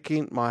and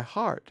breaking my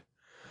heart.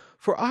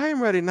 For I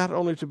am ready not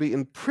only to be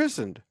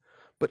imprisoned,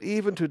 but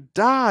even to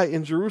die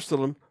in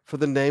Jerusalem for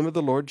the name of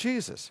the Lord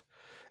Jesus."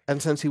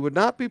 And since he would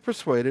not be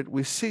persuaded,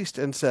 we ceased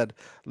and said,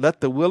 "Let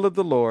the will of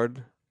the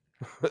Lord,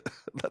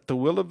 let the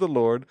will of the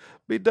Lord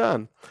be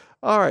done."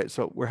 All right,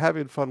 so we're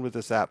having fun with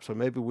this app, so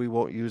maybe we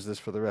won't use this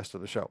for the rest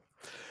of the show.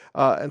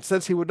 And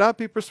since he would not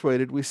be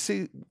persuaded, we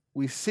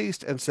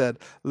ceased and said,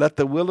 "Let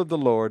the will of the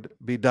Lord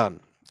be done."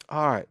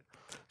 All right.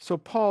 So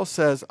Paul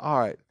says, all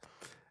right,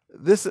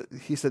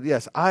 he said,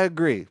 yes, I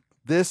agree.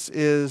 This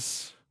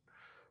is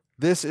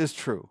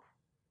true.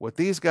 What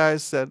these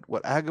guys said,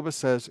 what Agabus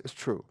says is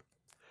true.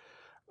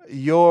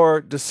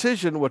 Your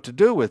decision what to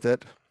do with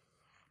it,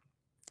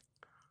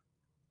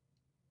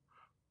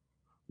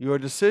 your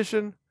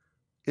decision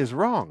is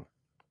wrong.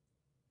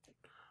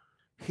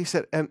 He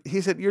said,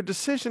 your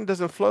decision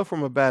doesn't flow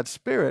from a bad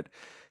spirit.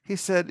 He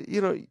said,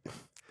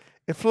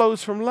 it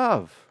flows from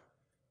love.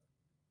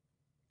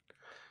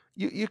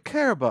 You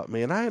care about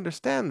me, and I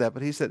understand that,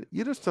 but he said,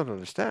 you just don't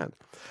understand.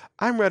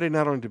 I'm ready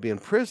not only to be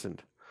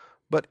imprisoned,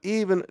 but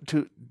even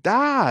to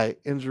die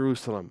in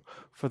Jerusalem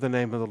for the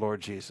name of the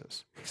Lord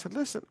Jesus. He said,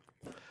 listen,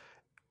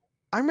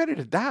 I'm ready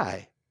to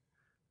die.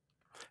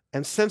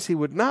 And since he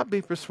would not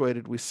be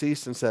persuaded, we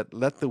ceased and said,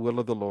 "Let the will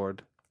of the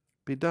Lord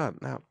be done."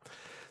 Now,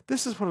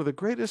 this is one of the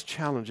greatest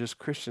challenges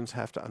Christians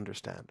have to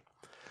understand.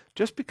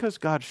 Just because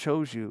God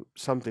shows you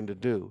something to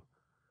do,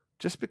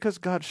 just because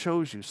God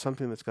shows you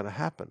something that's going to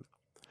happen,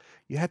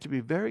 you have to be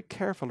very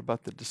careful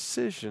about the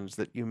decisions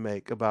that you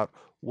make about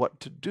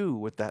what to do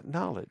with that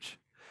knowledge.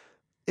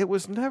 It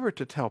was never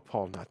to tell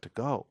Paul not to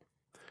go.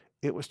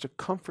 It was to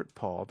comfort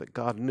Paul that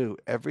God knew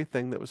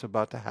everything that was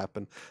about to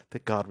happen,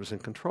 that God was in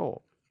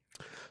control.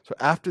 So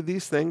after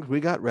these things,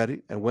 we got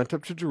ready and went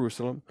up to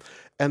Jerusalem,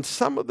 and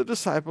some of the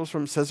disciples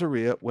from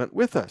Caesarea went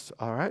with us.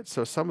 All right,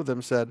 so some of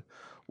them said,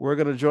 "We're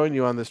going to join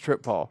you on this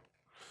trip, Paul.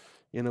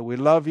 We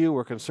love you.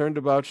 We're concerned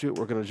about you.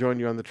 We're going to join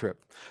you on the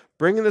trip."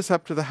 Bringing us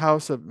up to the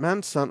house of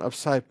Mnason of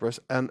Cyprus,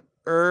 an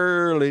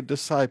early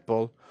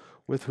disciple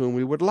with whom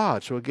we would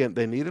lodge. So again,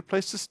 they need a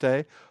place to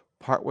stay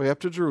partway up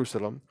to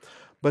Jerusalem,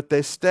 but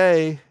they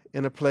stay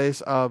in a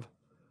place of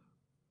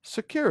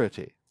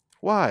security.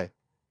 Why?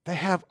 They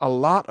have a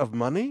lot of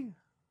money,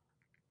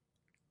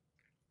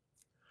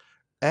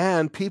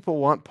 and people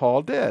want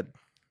Paul dead.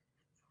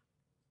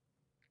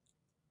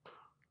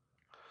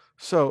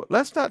 So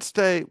let's not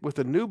stay with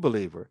a new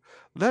believer.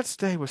 Let's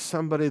stay with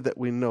somebody that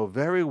we know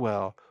very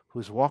well,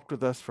 who's walked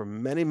with us for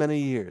many, many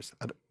years,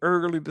 an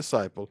early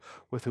disciple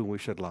with whom we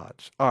should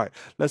lodge. All right,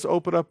 let's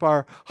open up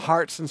our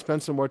hearts and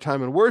spend some more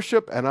time in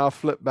worship, and I'll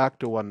flip back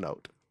to one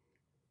note.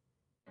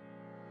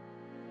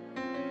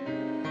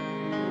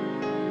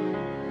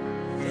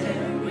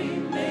 There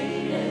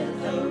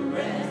remaineth a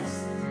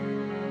rest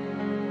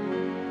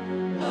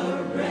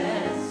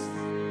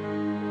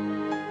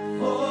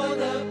for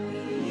the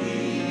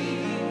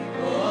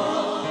people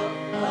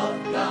of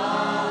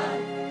God.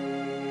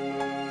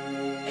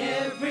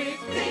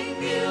 Everything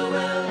you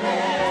will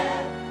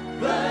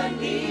ever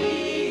need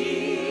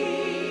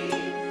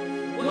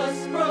was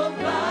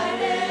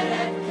provided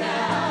at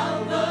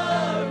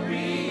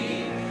Calvary.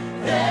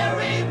 There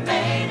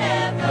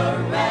remaineth a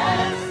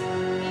rest.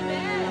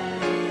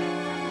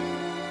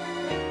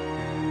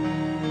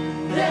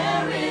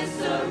 There is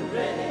a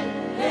rest,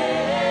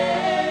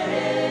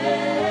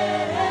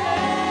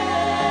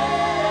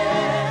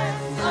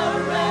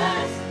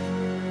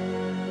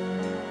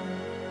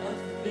 a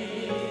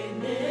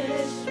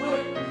finished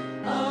work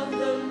of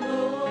the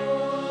Lord.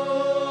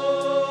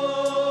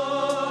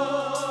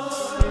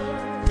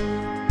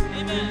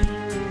 Amen.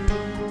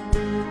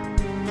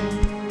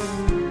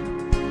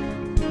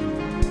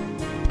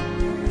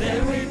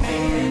 There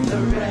remaineth a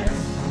rest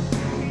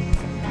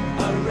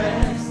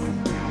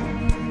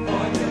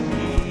for the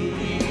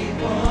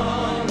people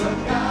of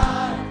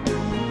God.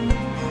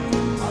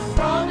 A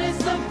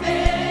promise of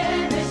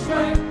finished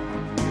work,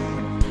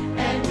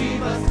 and we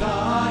must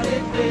guard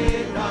it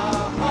with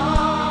our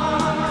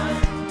heart.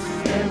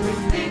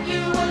 Everything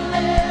you will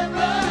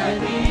ever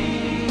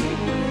need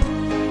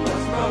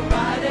was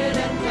provided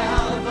at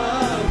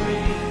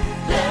Calvary.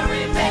 There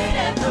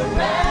remaineth a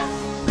rest.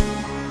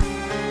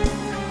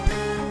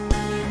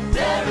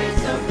 There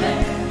is a rest.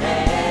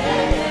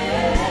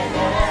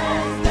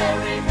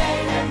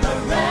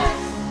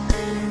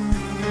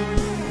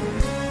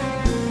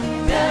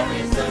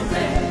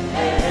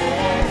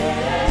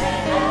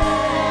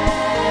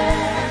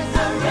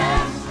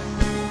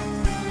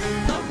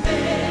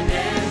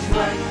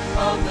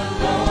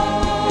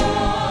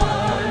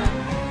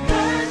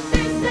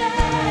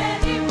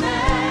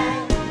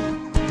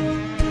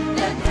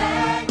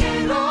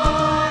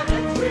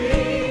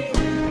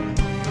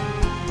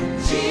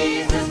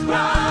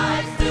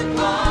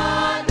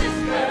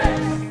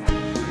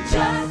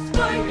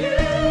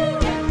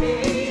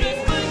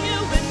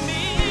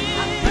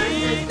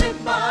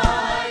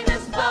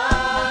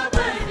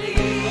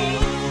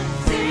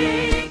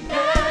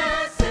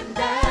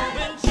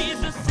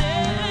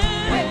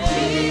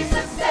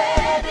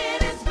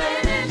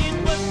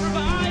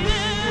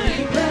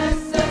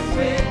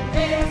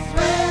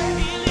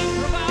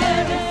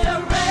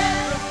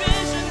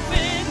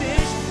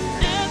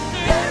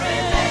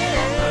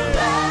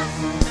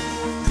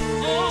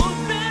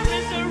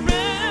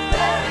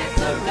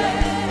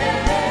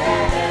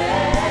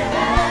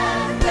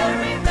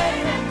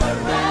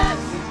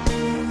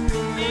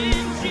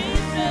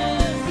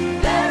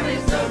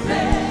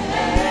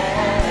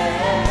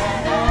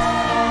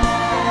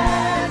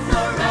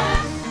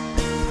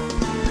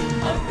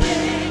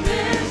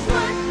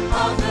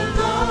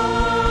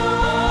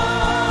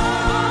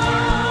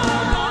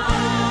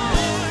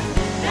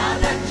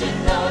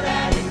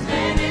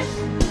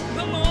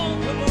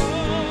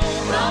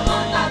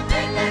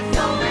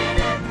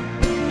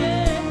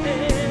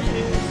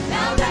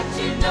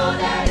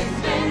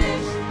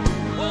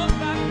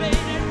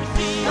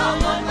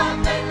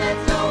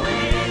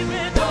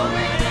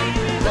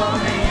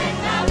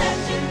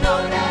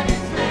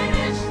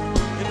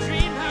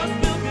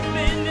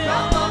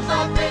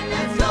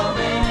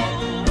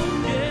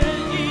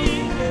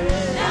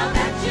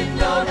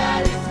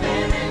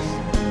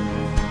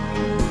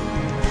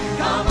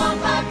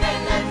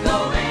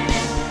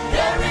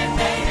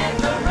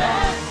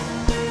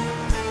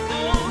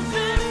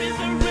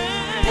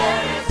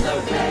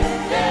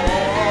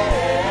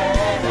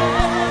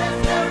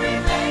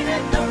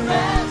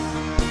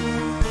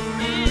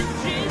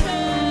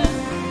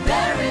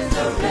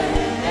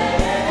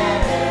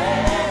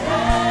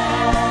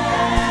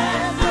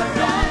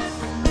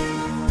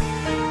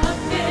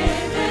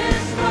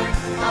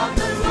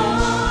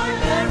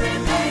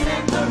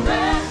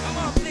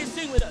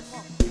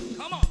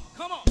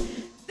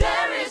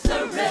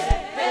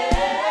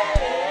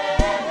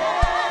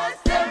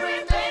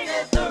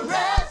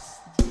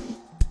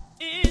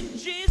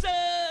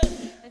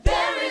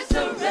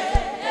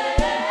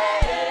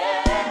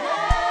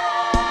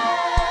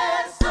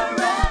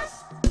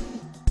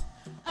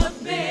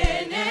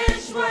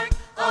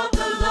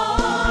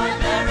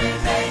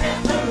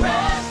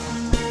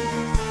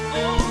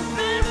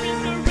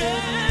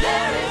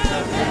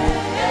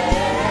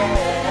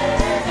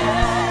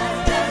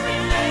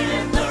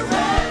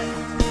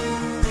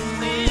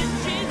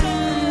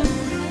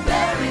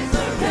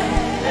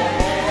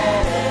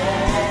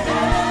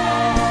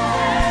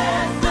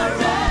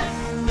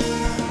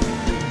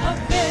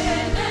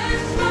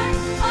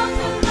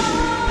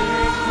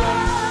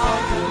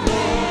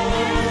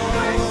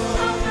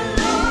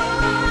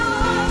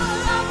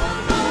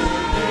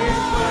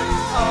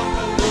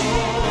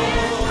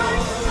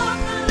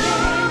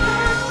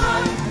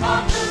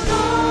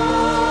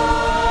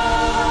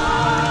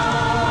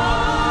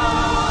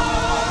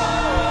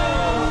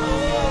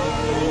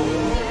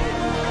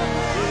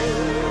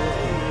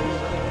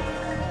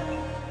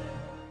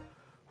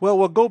 Well,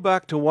 we'll go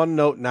back to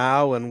OneNote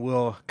now and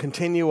we'll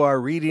continue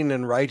our reading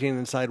and writing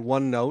inside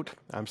OneNote.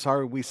 I'm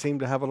sorry we seem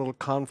to have a little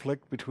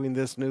conflict between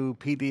this new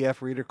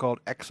PDF reader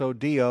called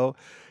Exodio.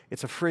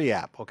 It's a free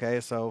app, okay?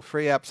 So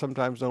free apps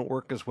sometimes don't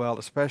work as well,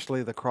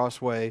 especially the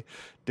Crossway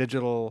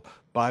Digital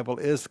Bible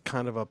is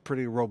kind of a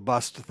pretty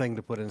robust thing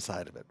to put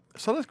inside of it.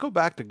 So let's go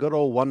back to good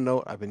old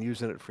OneNote. I've been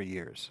using it for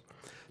years.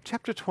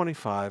 Chapter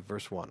 25,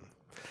 verse 1.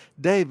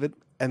 David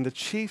and the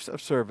chiefs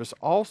of service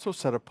also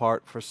set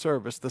apart for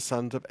service the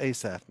sons of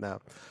Asaph.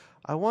 Now,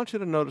 I want you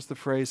to notice the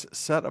phrase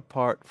set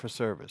apart for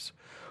service.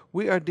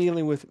 We are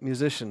dealing with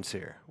musicians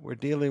here. We're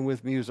dealing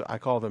with I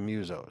call them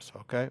musos,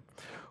 okay?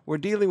 We're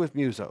dealing with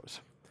musos.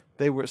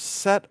 They were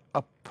set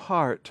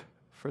apart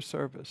for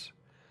service.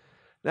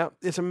 Now,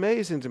 it's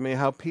amazing to me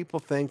how people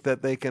think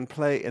that they can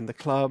play in the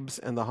clubs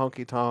and the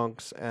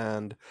honky-tonks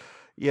and,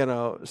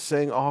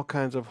 sing all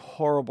kinds of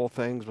horrible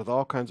things with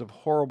all kinds of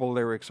horrible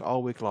lyrics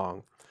all week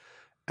long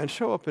and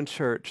show up in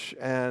church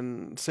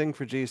and sing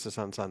for Jesus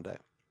on Sunday.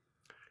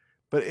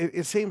 But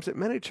it seems that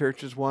many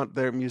churches want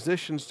their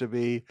musicians to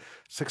be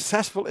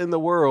successful in the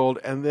world,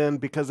 and then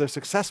because they're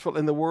successful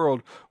in the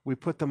world, we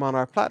put them on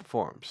our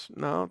platforms.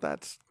 No,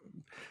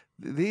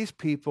 these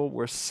people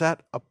were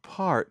set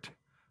apart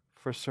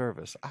for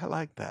service. I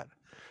like that.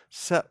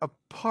 Set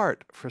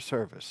apart for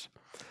service.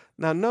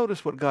 Now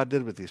notice what God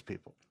did with these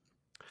people.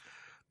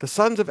 The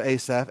sons of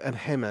Asaph and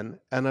Heman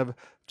and of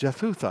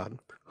Jeduthun,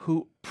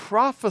 who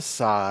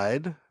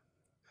prophesied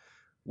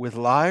with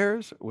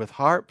lyres, with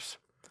harps,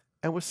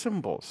 and with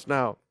cymbals.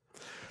 Now,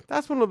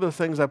 that's one of the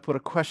things I put a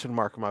question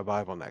mark in my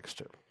Bible next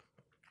to.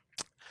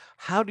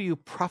 How do you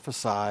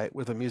prophesy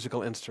with a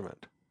musical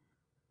instrument?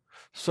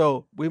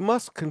 So we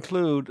must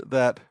conclude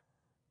that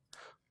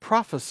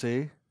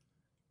prophecy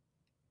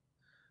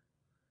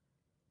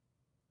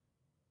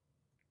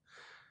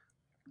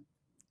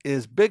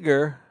is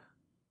bigger.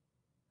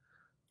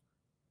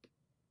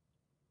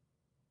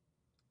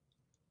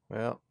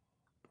 Well,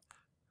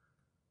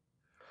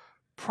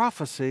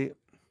 prophecy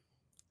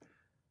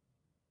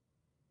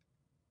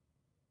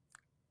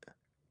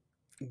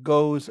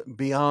goes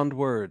beyond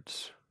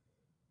words.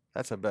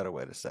 That's a better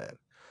way to say it.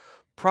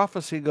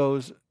 Prophecy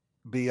goes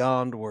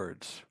beyond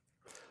words.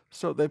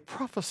 So they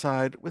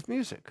prophesied with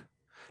music.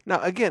 Now,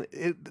 again,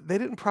 they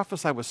didn't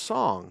prophesy with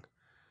song.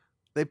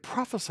 They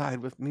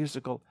prophesied with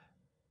musical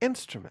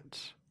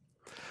instruments.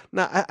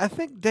 Now, I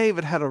think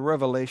David had a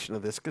revelation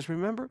of this, because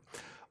remember,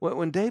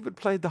 when David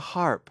played the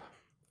harp,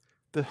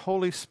 the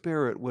Holy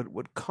Spirit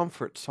would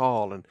comfort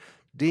Saul, and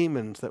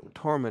demons that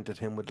tormented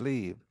him would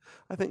leave.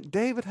 I think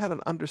David had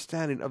an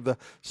understanding of the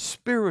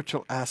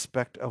spiritual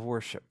aspect of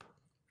worship.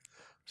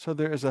 So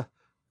there is a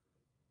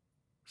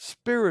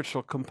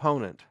spiritual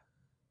component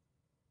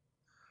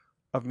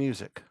of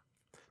music.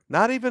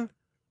 Not even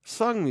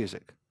sung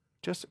music,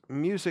 just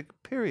music,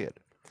 period.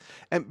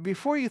 And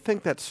before you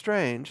think that's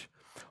strange,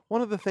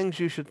 one of the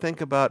things you should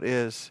think about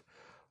is,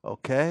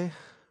 okay,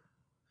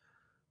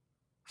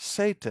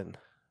 Satan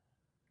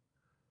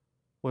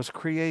was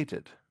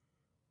created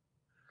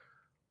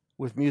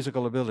with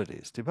musical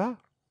abilities, diba?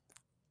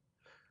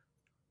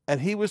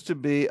 And he was to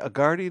be a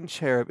guardian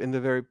cherub in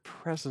the very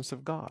presence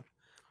of God.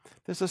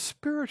 There's a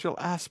spiritual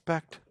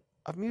aspect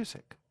of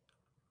music.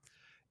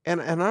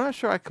 And I'm not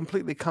sure I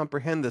completely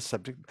comprehend this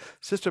subject.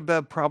 Sister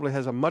Bev probably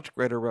has a much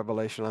greater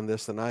revelation on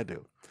this than I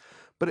do.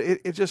 But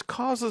it just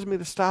causes me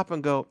to stop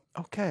and go,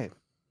 okay,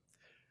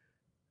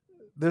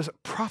 there's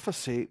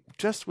prophecy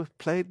just with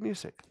played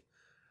music.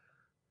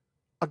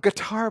 A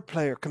guitar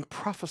player can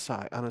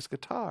prophesy on his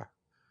guitar.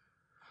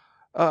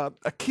 A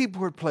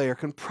keyboard player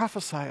can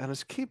prophesy on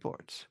his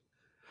keyboards.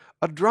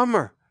 A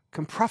drummer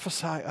can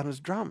prophesy on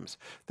his drums.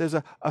 There's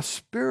a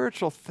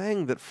spiritual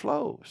thing that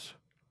flows.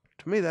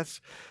 To me,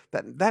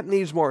 that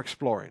needs more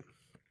exploring.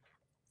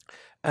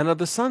 And of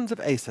the sons of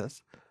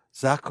Asaph,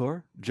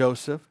 Zaccur,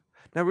 Joseph.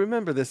 Now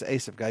remember this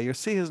Asaph guy. You'll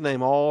see his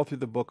name all through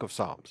the book of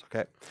Psalms,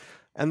 okay?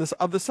 And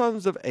of the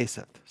sons of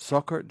Asaph,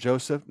 Zaccur,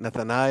 Joseph,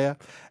 Nethaniah,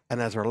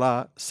 and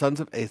Azarlah, sons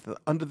of Asaph,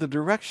 under the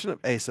direction of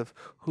Asaph,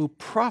 who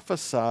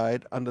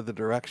prophesied under the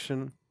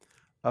direction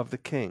of the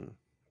king.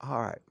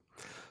 All right.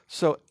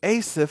 So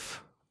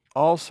Asaph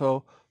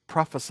also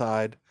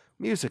prophesied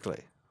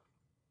musically.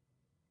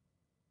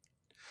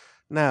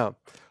 Now,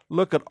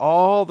 look at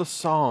all the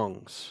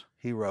songs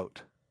he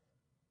wrote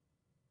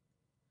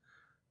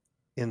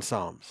in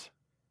Psalms.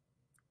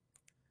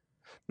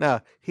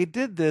 Now, he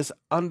did this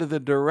under the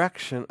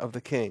direction of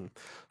the king.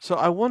 So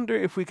I wonder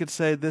if we could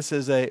say this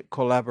is a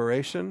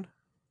collaboration.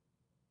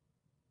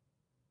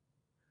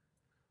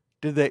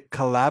 Did they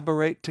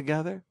collaborate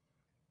together?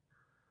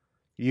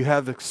 You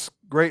have the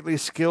greatly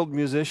skilled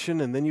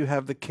musician, and then you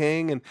have the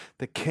king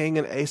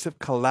and Asaph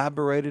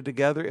collaborated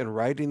together in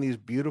writing these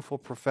beautiful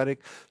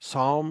prophetic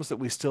psalms that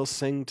we still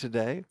sing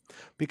today.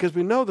 Because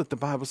we know that the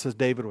Bible says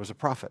David was a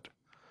prophet.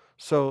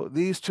 So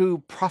these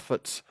two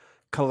prophets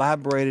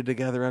collaborated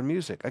together on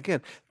music.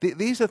 Again,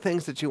 these are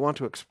things that you want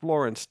to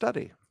explore and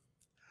study.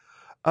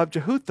 Of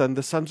Jeduthun,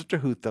 the sons of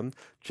Jeduthun,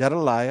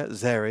 Gedaliah,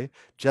 Zeri,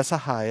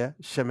 Jesahiah,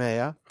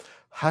 Shemaiah,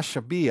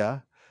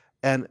 Hashabiah,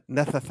 and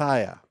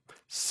Nethathiah.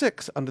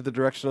 6 under the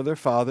direction of their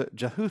father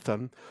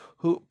Jehutham,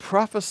 who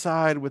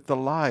prophesied with the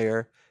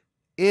lyre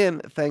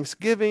in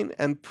thanksgiving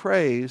and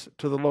praise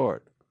to the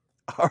Lord.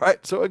 All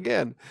right, so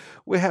again,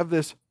 we have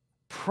this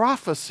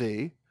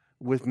prophecy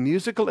with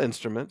musical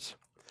instruments,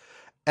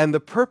 and the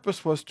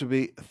purpose was to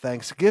be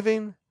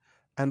thanksgiving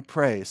and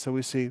praise. So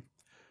we see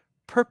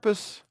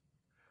purpose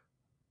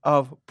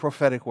of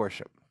prophetic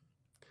worship.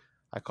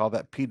 I call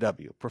that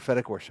PW,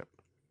 prophetic worship.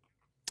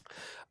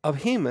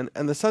 Of Heman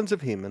and the sons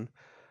of Heman,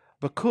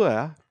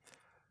 Bakuah,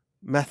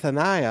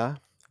 Mathaniah,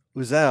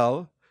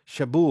 Uzel,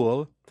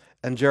 Shabuel,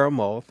 and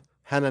Jeremoth,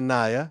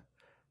 Hananiah,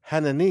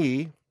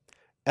 Hanani,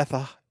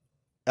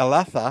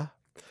 Elatha,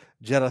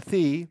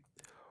 Jerathi,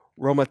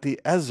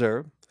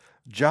 Romati-Ezer,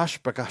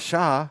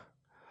 Joshbekashah,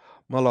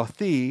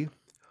 Malothi,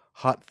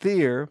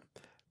 Hothir,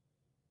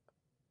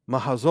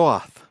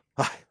 Mahazoath.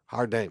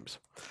 Hard names.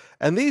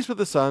 And these were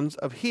the sons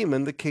of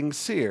Heman the king's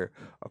seer,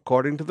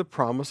 according to the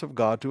promise of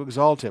God to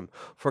exalt him.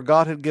 For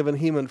God had given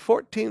Heman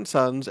 14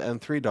 sons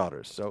and 3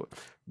 daughters. So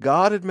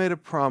God had made a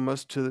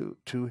promise to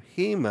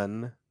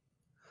Heman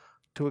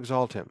to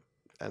exalt him.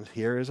 And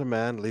here is a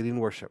man leading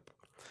worship.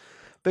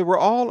 They were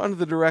all under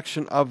the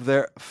direction of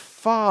their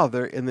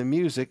father in the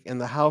music in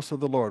the house of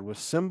the Lord, with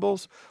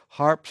cymbals,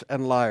 harps,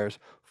 and lyres,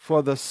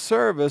 for the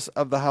service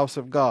of the house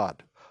of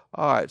God.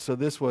 All right, so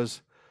this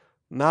was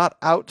not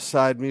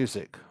outside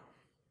music.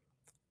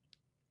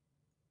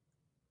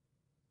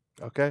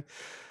 Okay?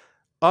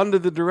 Under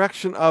the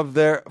direction of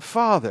their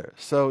father.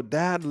 So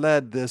dad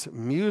led this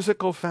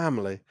musical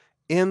family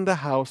in the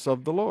house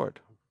of the Lord.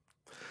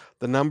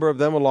 The number of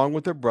them, along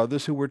with their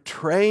brothers who were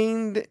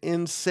trained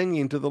in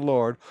singing to the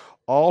Lord,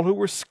 all who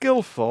were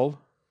skillful,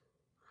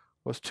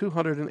 was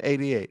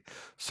 288.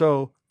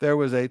 So there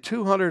was a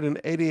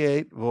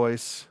 288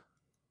 voice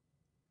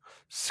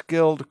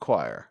skilled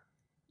choir.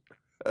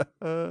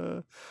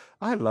 I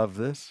love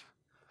this.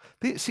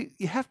 See,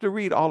 you have to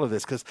read all of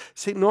this because,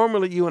 see,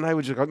 normally you and I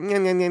would just go,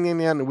 nyan, nyan, nyan,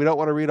 nyan, and we don't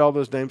want to read all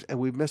those names, and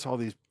we miss all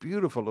these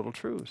beautiful little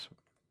truths.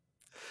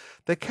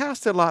 They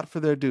cast a lot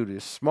for their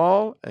duties,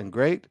 small and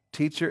great,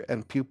 teacher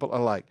and pupil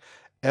alike.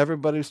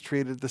 Everybody's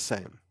treated the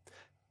same.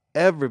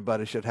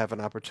 Everybody should have an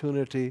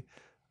opportunity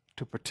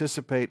to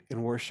participate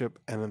in worship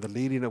and in the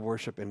leading of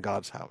worship in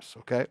God's house,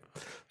 okay?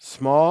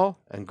 Small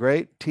and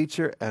great,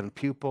 teacher and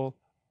pupil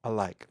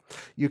alike.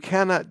 You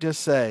cannot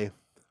just say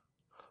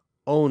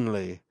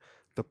only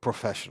the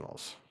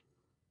professionals.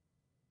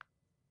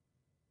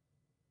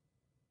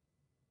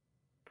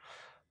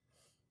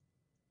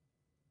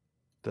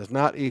 Does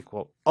not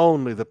equal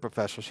only the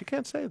professionals. You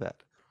can't say that.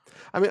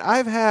 I mean,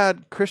 I've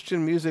had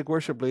Christian music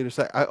worship leaders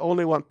say, I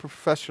only want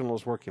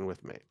professionals working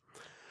with me.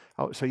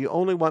 Oh, so you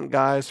only want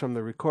guys from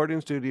the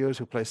recording studios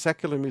who play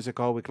secular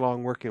music all week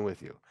long working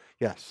with you.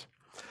 Yes.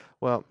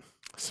 Well,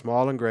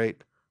 small and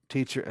great,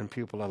 teacher and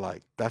pupil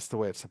alike. That's the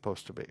way it's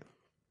supposed to be.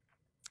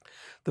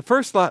 The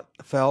first lot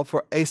fell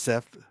for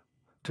Asaph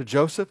to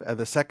Joseph, and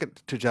the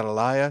second to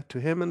Gedaliah, to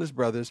him and his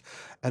brothers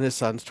and his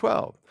sons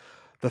 12.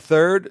 The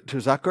third to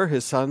Zaccur,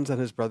 his sons and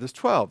his brothers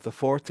 12. The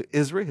fourth to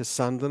Isri, his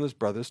sons and his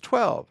brothers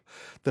 12.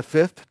 The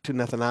fifth to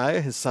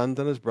Nethaniah, his sons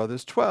and his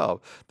brothers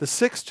 12. The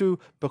sixth to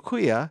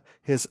Bakuah,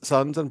 his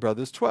sons and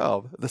brothers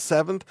 12. The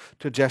seventh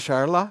to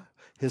Jesharlah,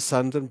 his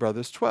sons and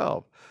brothers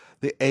 12.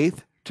 The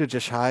eighth to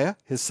Jeshiah,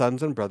 his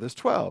sons and brothers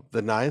 12.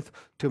 The ninth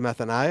to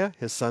Mathaniah,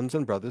 his sons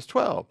and brothers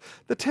 12.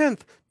 The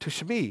 10th to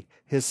Shemi,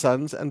 his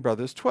sons and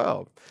brothers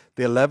 12.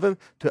 The 11th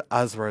to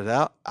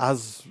Azrael,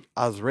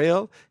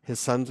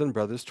 his sons and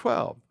brothers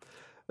 12.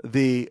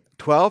 The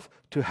 12th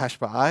to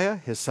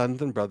Hashbaiah, his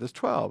sons and brothers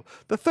 12.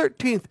 The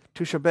 13th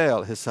to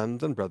Shabal, his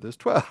sons and brothers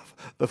 12.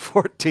 The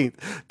 14th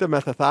to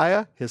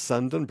Mattathiah, his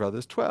sons and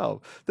brothers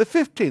 12. The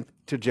 15th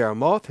to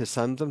Jeremoth, his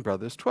sons and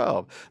brothers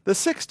 12. The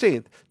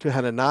 16th to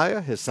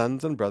Hananiah, his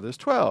sons and brothers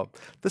 12.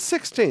 The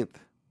 17th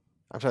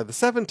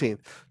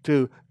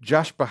to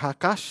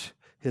Joshbehakash,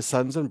 his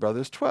sons and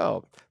brothers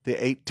 12. The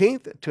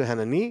 18th to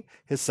Hanani,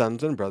 his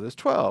sons and brothers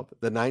 12.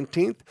 The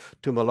 19th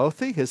to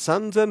Malothi, his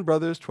sons and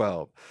brothers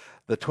 12.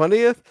 The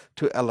 20th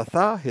to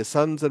Elatha, his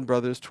sons and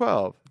brothers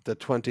 12. The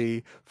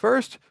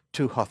 21st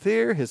to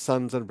Hothir, his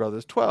sons and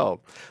brothers 12.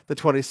 The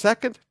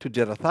 22nd to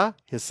Jeduthun,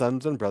 his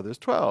sons and brothers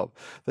 12.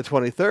 The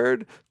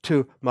 23rd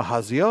to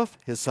Mahazioth,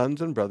 his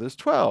sons and brothers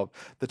 12.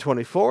 The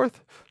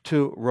 24th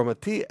to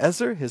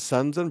Romati-Ezer, his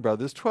sons and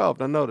brothers 12.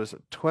 Now notice,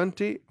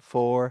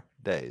 24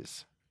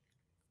 days.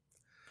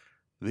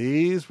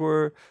 These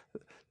were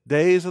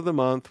days of the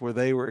month where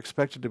they were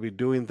expected to be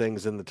doing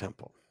things in the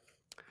temple.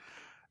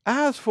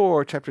 As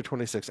for chapter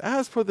 26,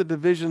 as for the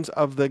divisions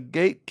of the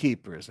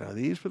gatekeepers, now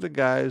these were the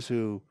guys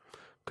who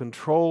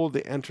controlled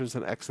the entrance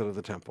and exit of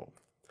the temple.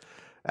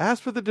 As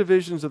for the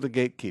divisions of the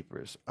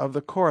gatekeepers, of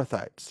the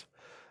Korathites,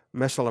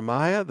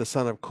 Meshelemiah, the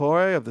son of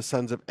Korah, of the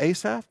sons of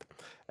Asaph,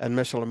 and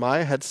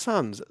Meshelemiah had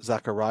sons,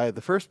 Zechariah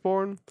the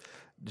firstborn,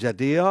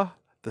 Jediah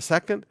the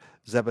second,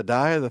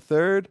 Zebediah the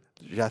third,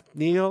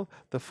 Jathniel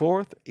the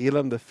fourth,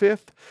 Elam the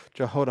fifth,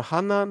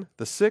 Jehohanan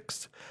the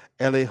sixth,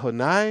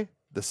 Elihonai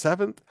the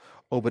seventh,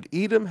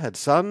 Obed-Edom had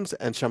sons,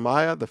 and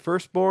Shemaiah the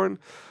firstborn,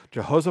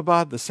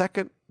 Jehozabad the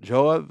second,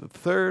 Joah the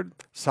third,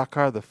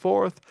 Sakkar the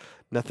fourth,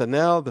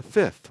 Nethanel the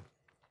fifth,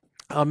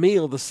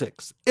 Amiel the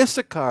sixth,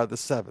 Issachar the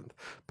seventh,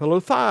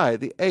 Peluthai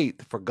the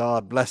eighth, for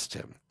God blessed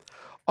him.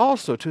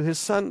 Also to his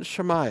son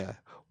Shemaiah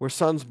were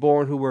sons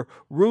born who were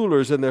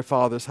rulers in their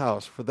father's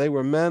house, for they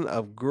were men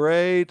of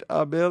great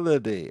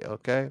ability,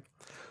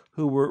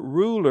 who were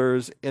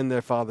rulers in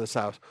their father's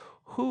house.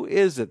 Who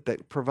is it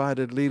that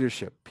provided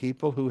leadership?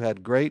 People who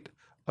had great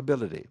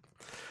ability.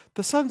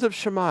 The sons of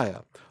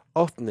Shemaiah,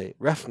 Othni,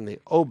 Rephni,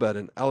 Obed,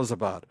 and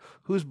Elzabad,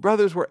 whose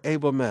brothers were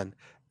able men,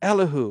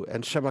 Elihu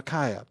and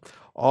Shemachiah.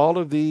 All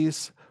of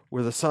these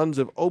were the sons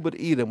of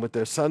Obed-Edom with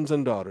their sons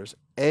and daughters,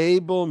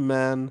 able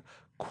men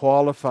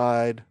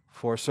qualified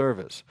for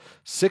service.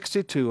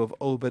 62 of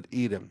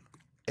Obed-Edom,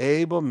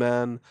 able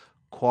men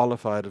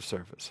qualified of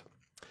service.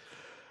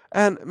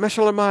 And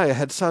Meshelemiah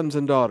had sons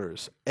and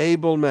daughters,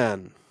 able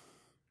men,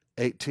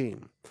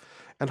 18.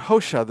 And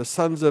Hoshea, the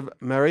sons of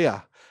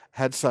Meriah,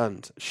 had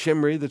sons.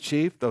 Shimri the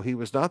chief, though he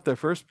was not their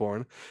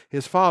firstborn,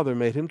 his father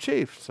made him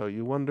chief. So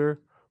you wonder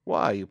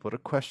why. You put a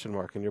question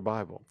mark in your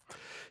Bible.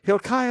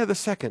 Hilkiah the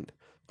second,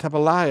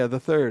 Tebaliah the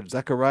third,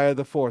 Zechariah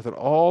the fourth, and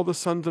all the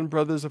sons and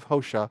brothers of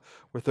Hoshea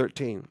were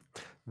 13.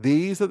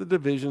 These are the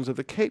divisions of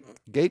the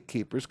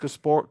gatekeepers,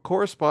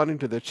 corresponding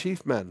to their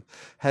chief men,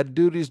 had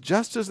duties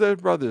just as their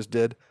brothers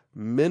did,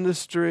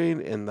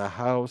 ministering in the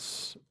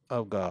house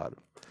of God.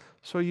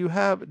 So you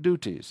have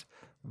duties.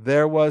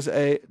 There was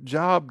a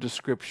job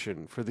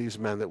description for these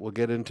men that we'll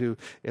get into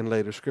in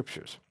later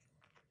scriptures.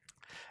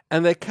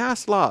 And they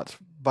cast lots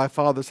by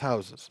fathers'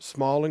 houses,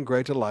 small and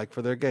great alike,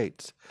 for their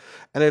gates.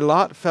 And a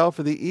lot fell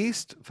for the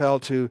east, fell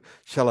to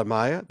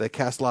Shelemiah. They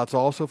cast lots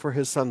also for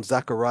his son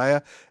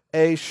Zechariah,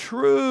 a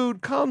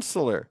shrewd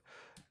counselor,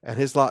 and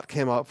his lot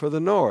came out for the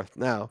north.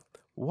 Now,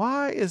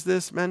 why is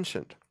this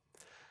mentioned?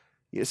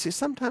 You see,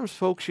 sometimes,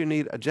 folks, you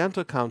need a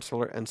gentle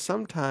counselor, and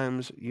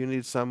sometimes you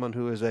need someone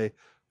who is a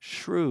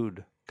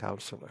shrewd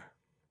counselor.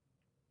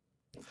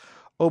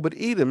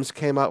 Obed-Edom's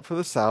came out for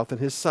the south,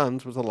 and his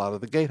sons was a lot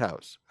of the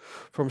gatehouse.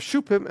 From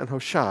Shuppim and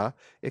Hoshea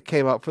it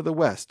came out for the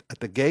west, at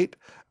the gate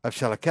of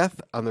Shaleketh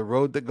on the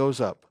road that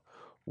goes up.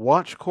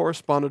 Watch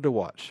corresponded to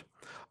watch.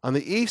 On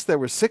the east there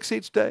were 6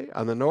 each day,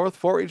 on the north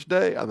 4 each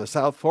day, on the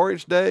south 4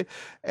 each day,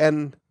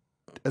 and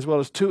as well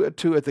as 2 at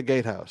the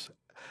gatehouse.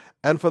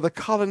 And for the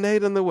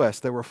colonnade on the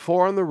west there were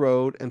 4 on the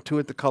road and 2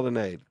 at the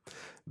colonnade.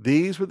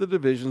 These were the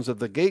divisions of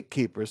the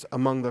gatekeepers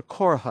among the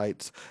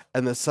Korahites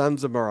and the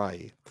sons of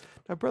Merari.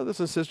 Now, brothers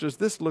and sisters,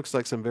 this looks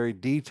like some very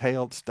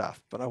detailed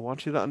stuff, but I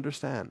want you to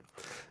understand.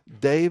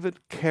 David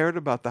cared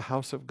about the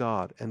house of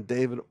God, and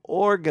David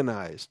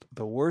organized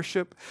the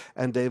worship,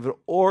 and David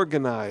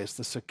organized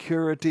the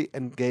security,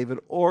 and David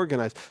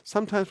organized.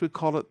 Sometimes we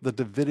call it the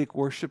Davidic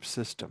worship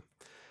system.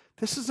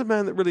 This is a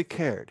man that really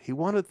cared. He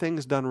wanted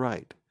things done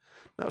right.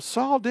 Now,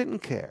 Saul didn't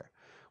care.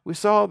 We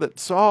saw that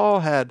Saul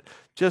had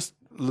just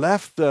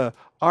left the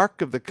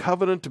Ark of the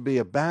Covenant to be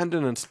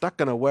abandoned and stuck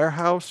in a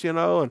warehouse,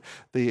 and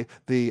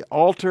the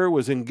altar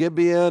was in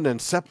Gibeon and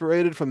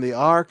separated from the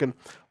Ark. And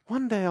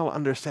one day I'll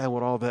understand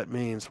what all that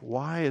means.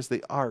 Why is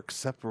the Ark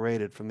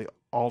separated from the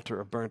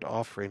altar of burnt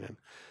offering? And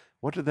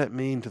what did that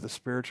mean to the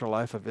spiritual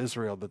life of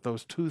Israel, that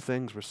those two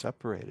things were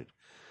separated?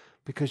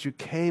 Because you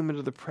came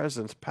into the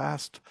presence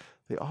past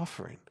the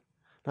offering.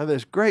 Now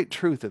there's great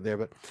truth in there,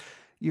 but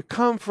you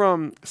come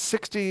from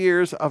 60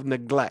 years of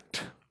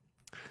neglect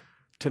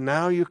to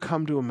now you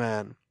come to a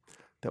man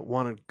that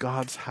wanted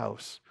God's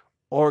house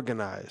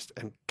organized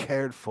and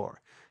cared for.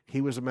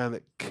 He was a man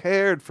that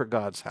cared for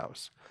God's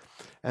house.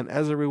 And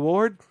as a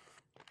reward,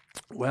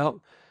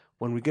 well,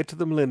 when we get to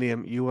the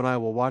millennium, you and I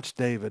will watch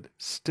David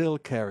still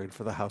caring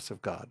for the house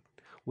of God.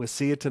 We'll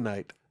see you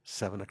tonight,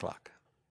 7 o'clock.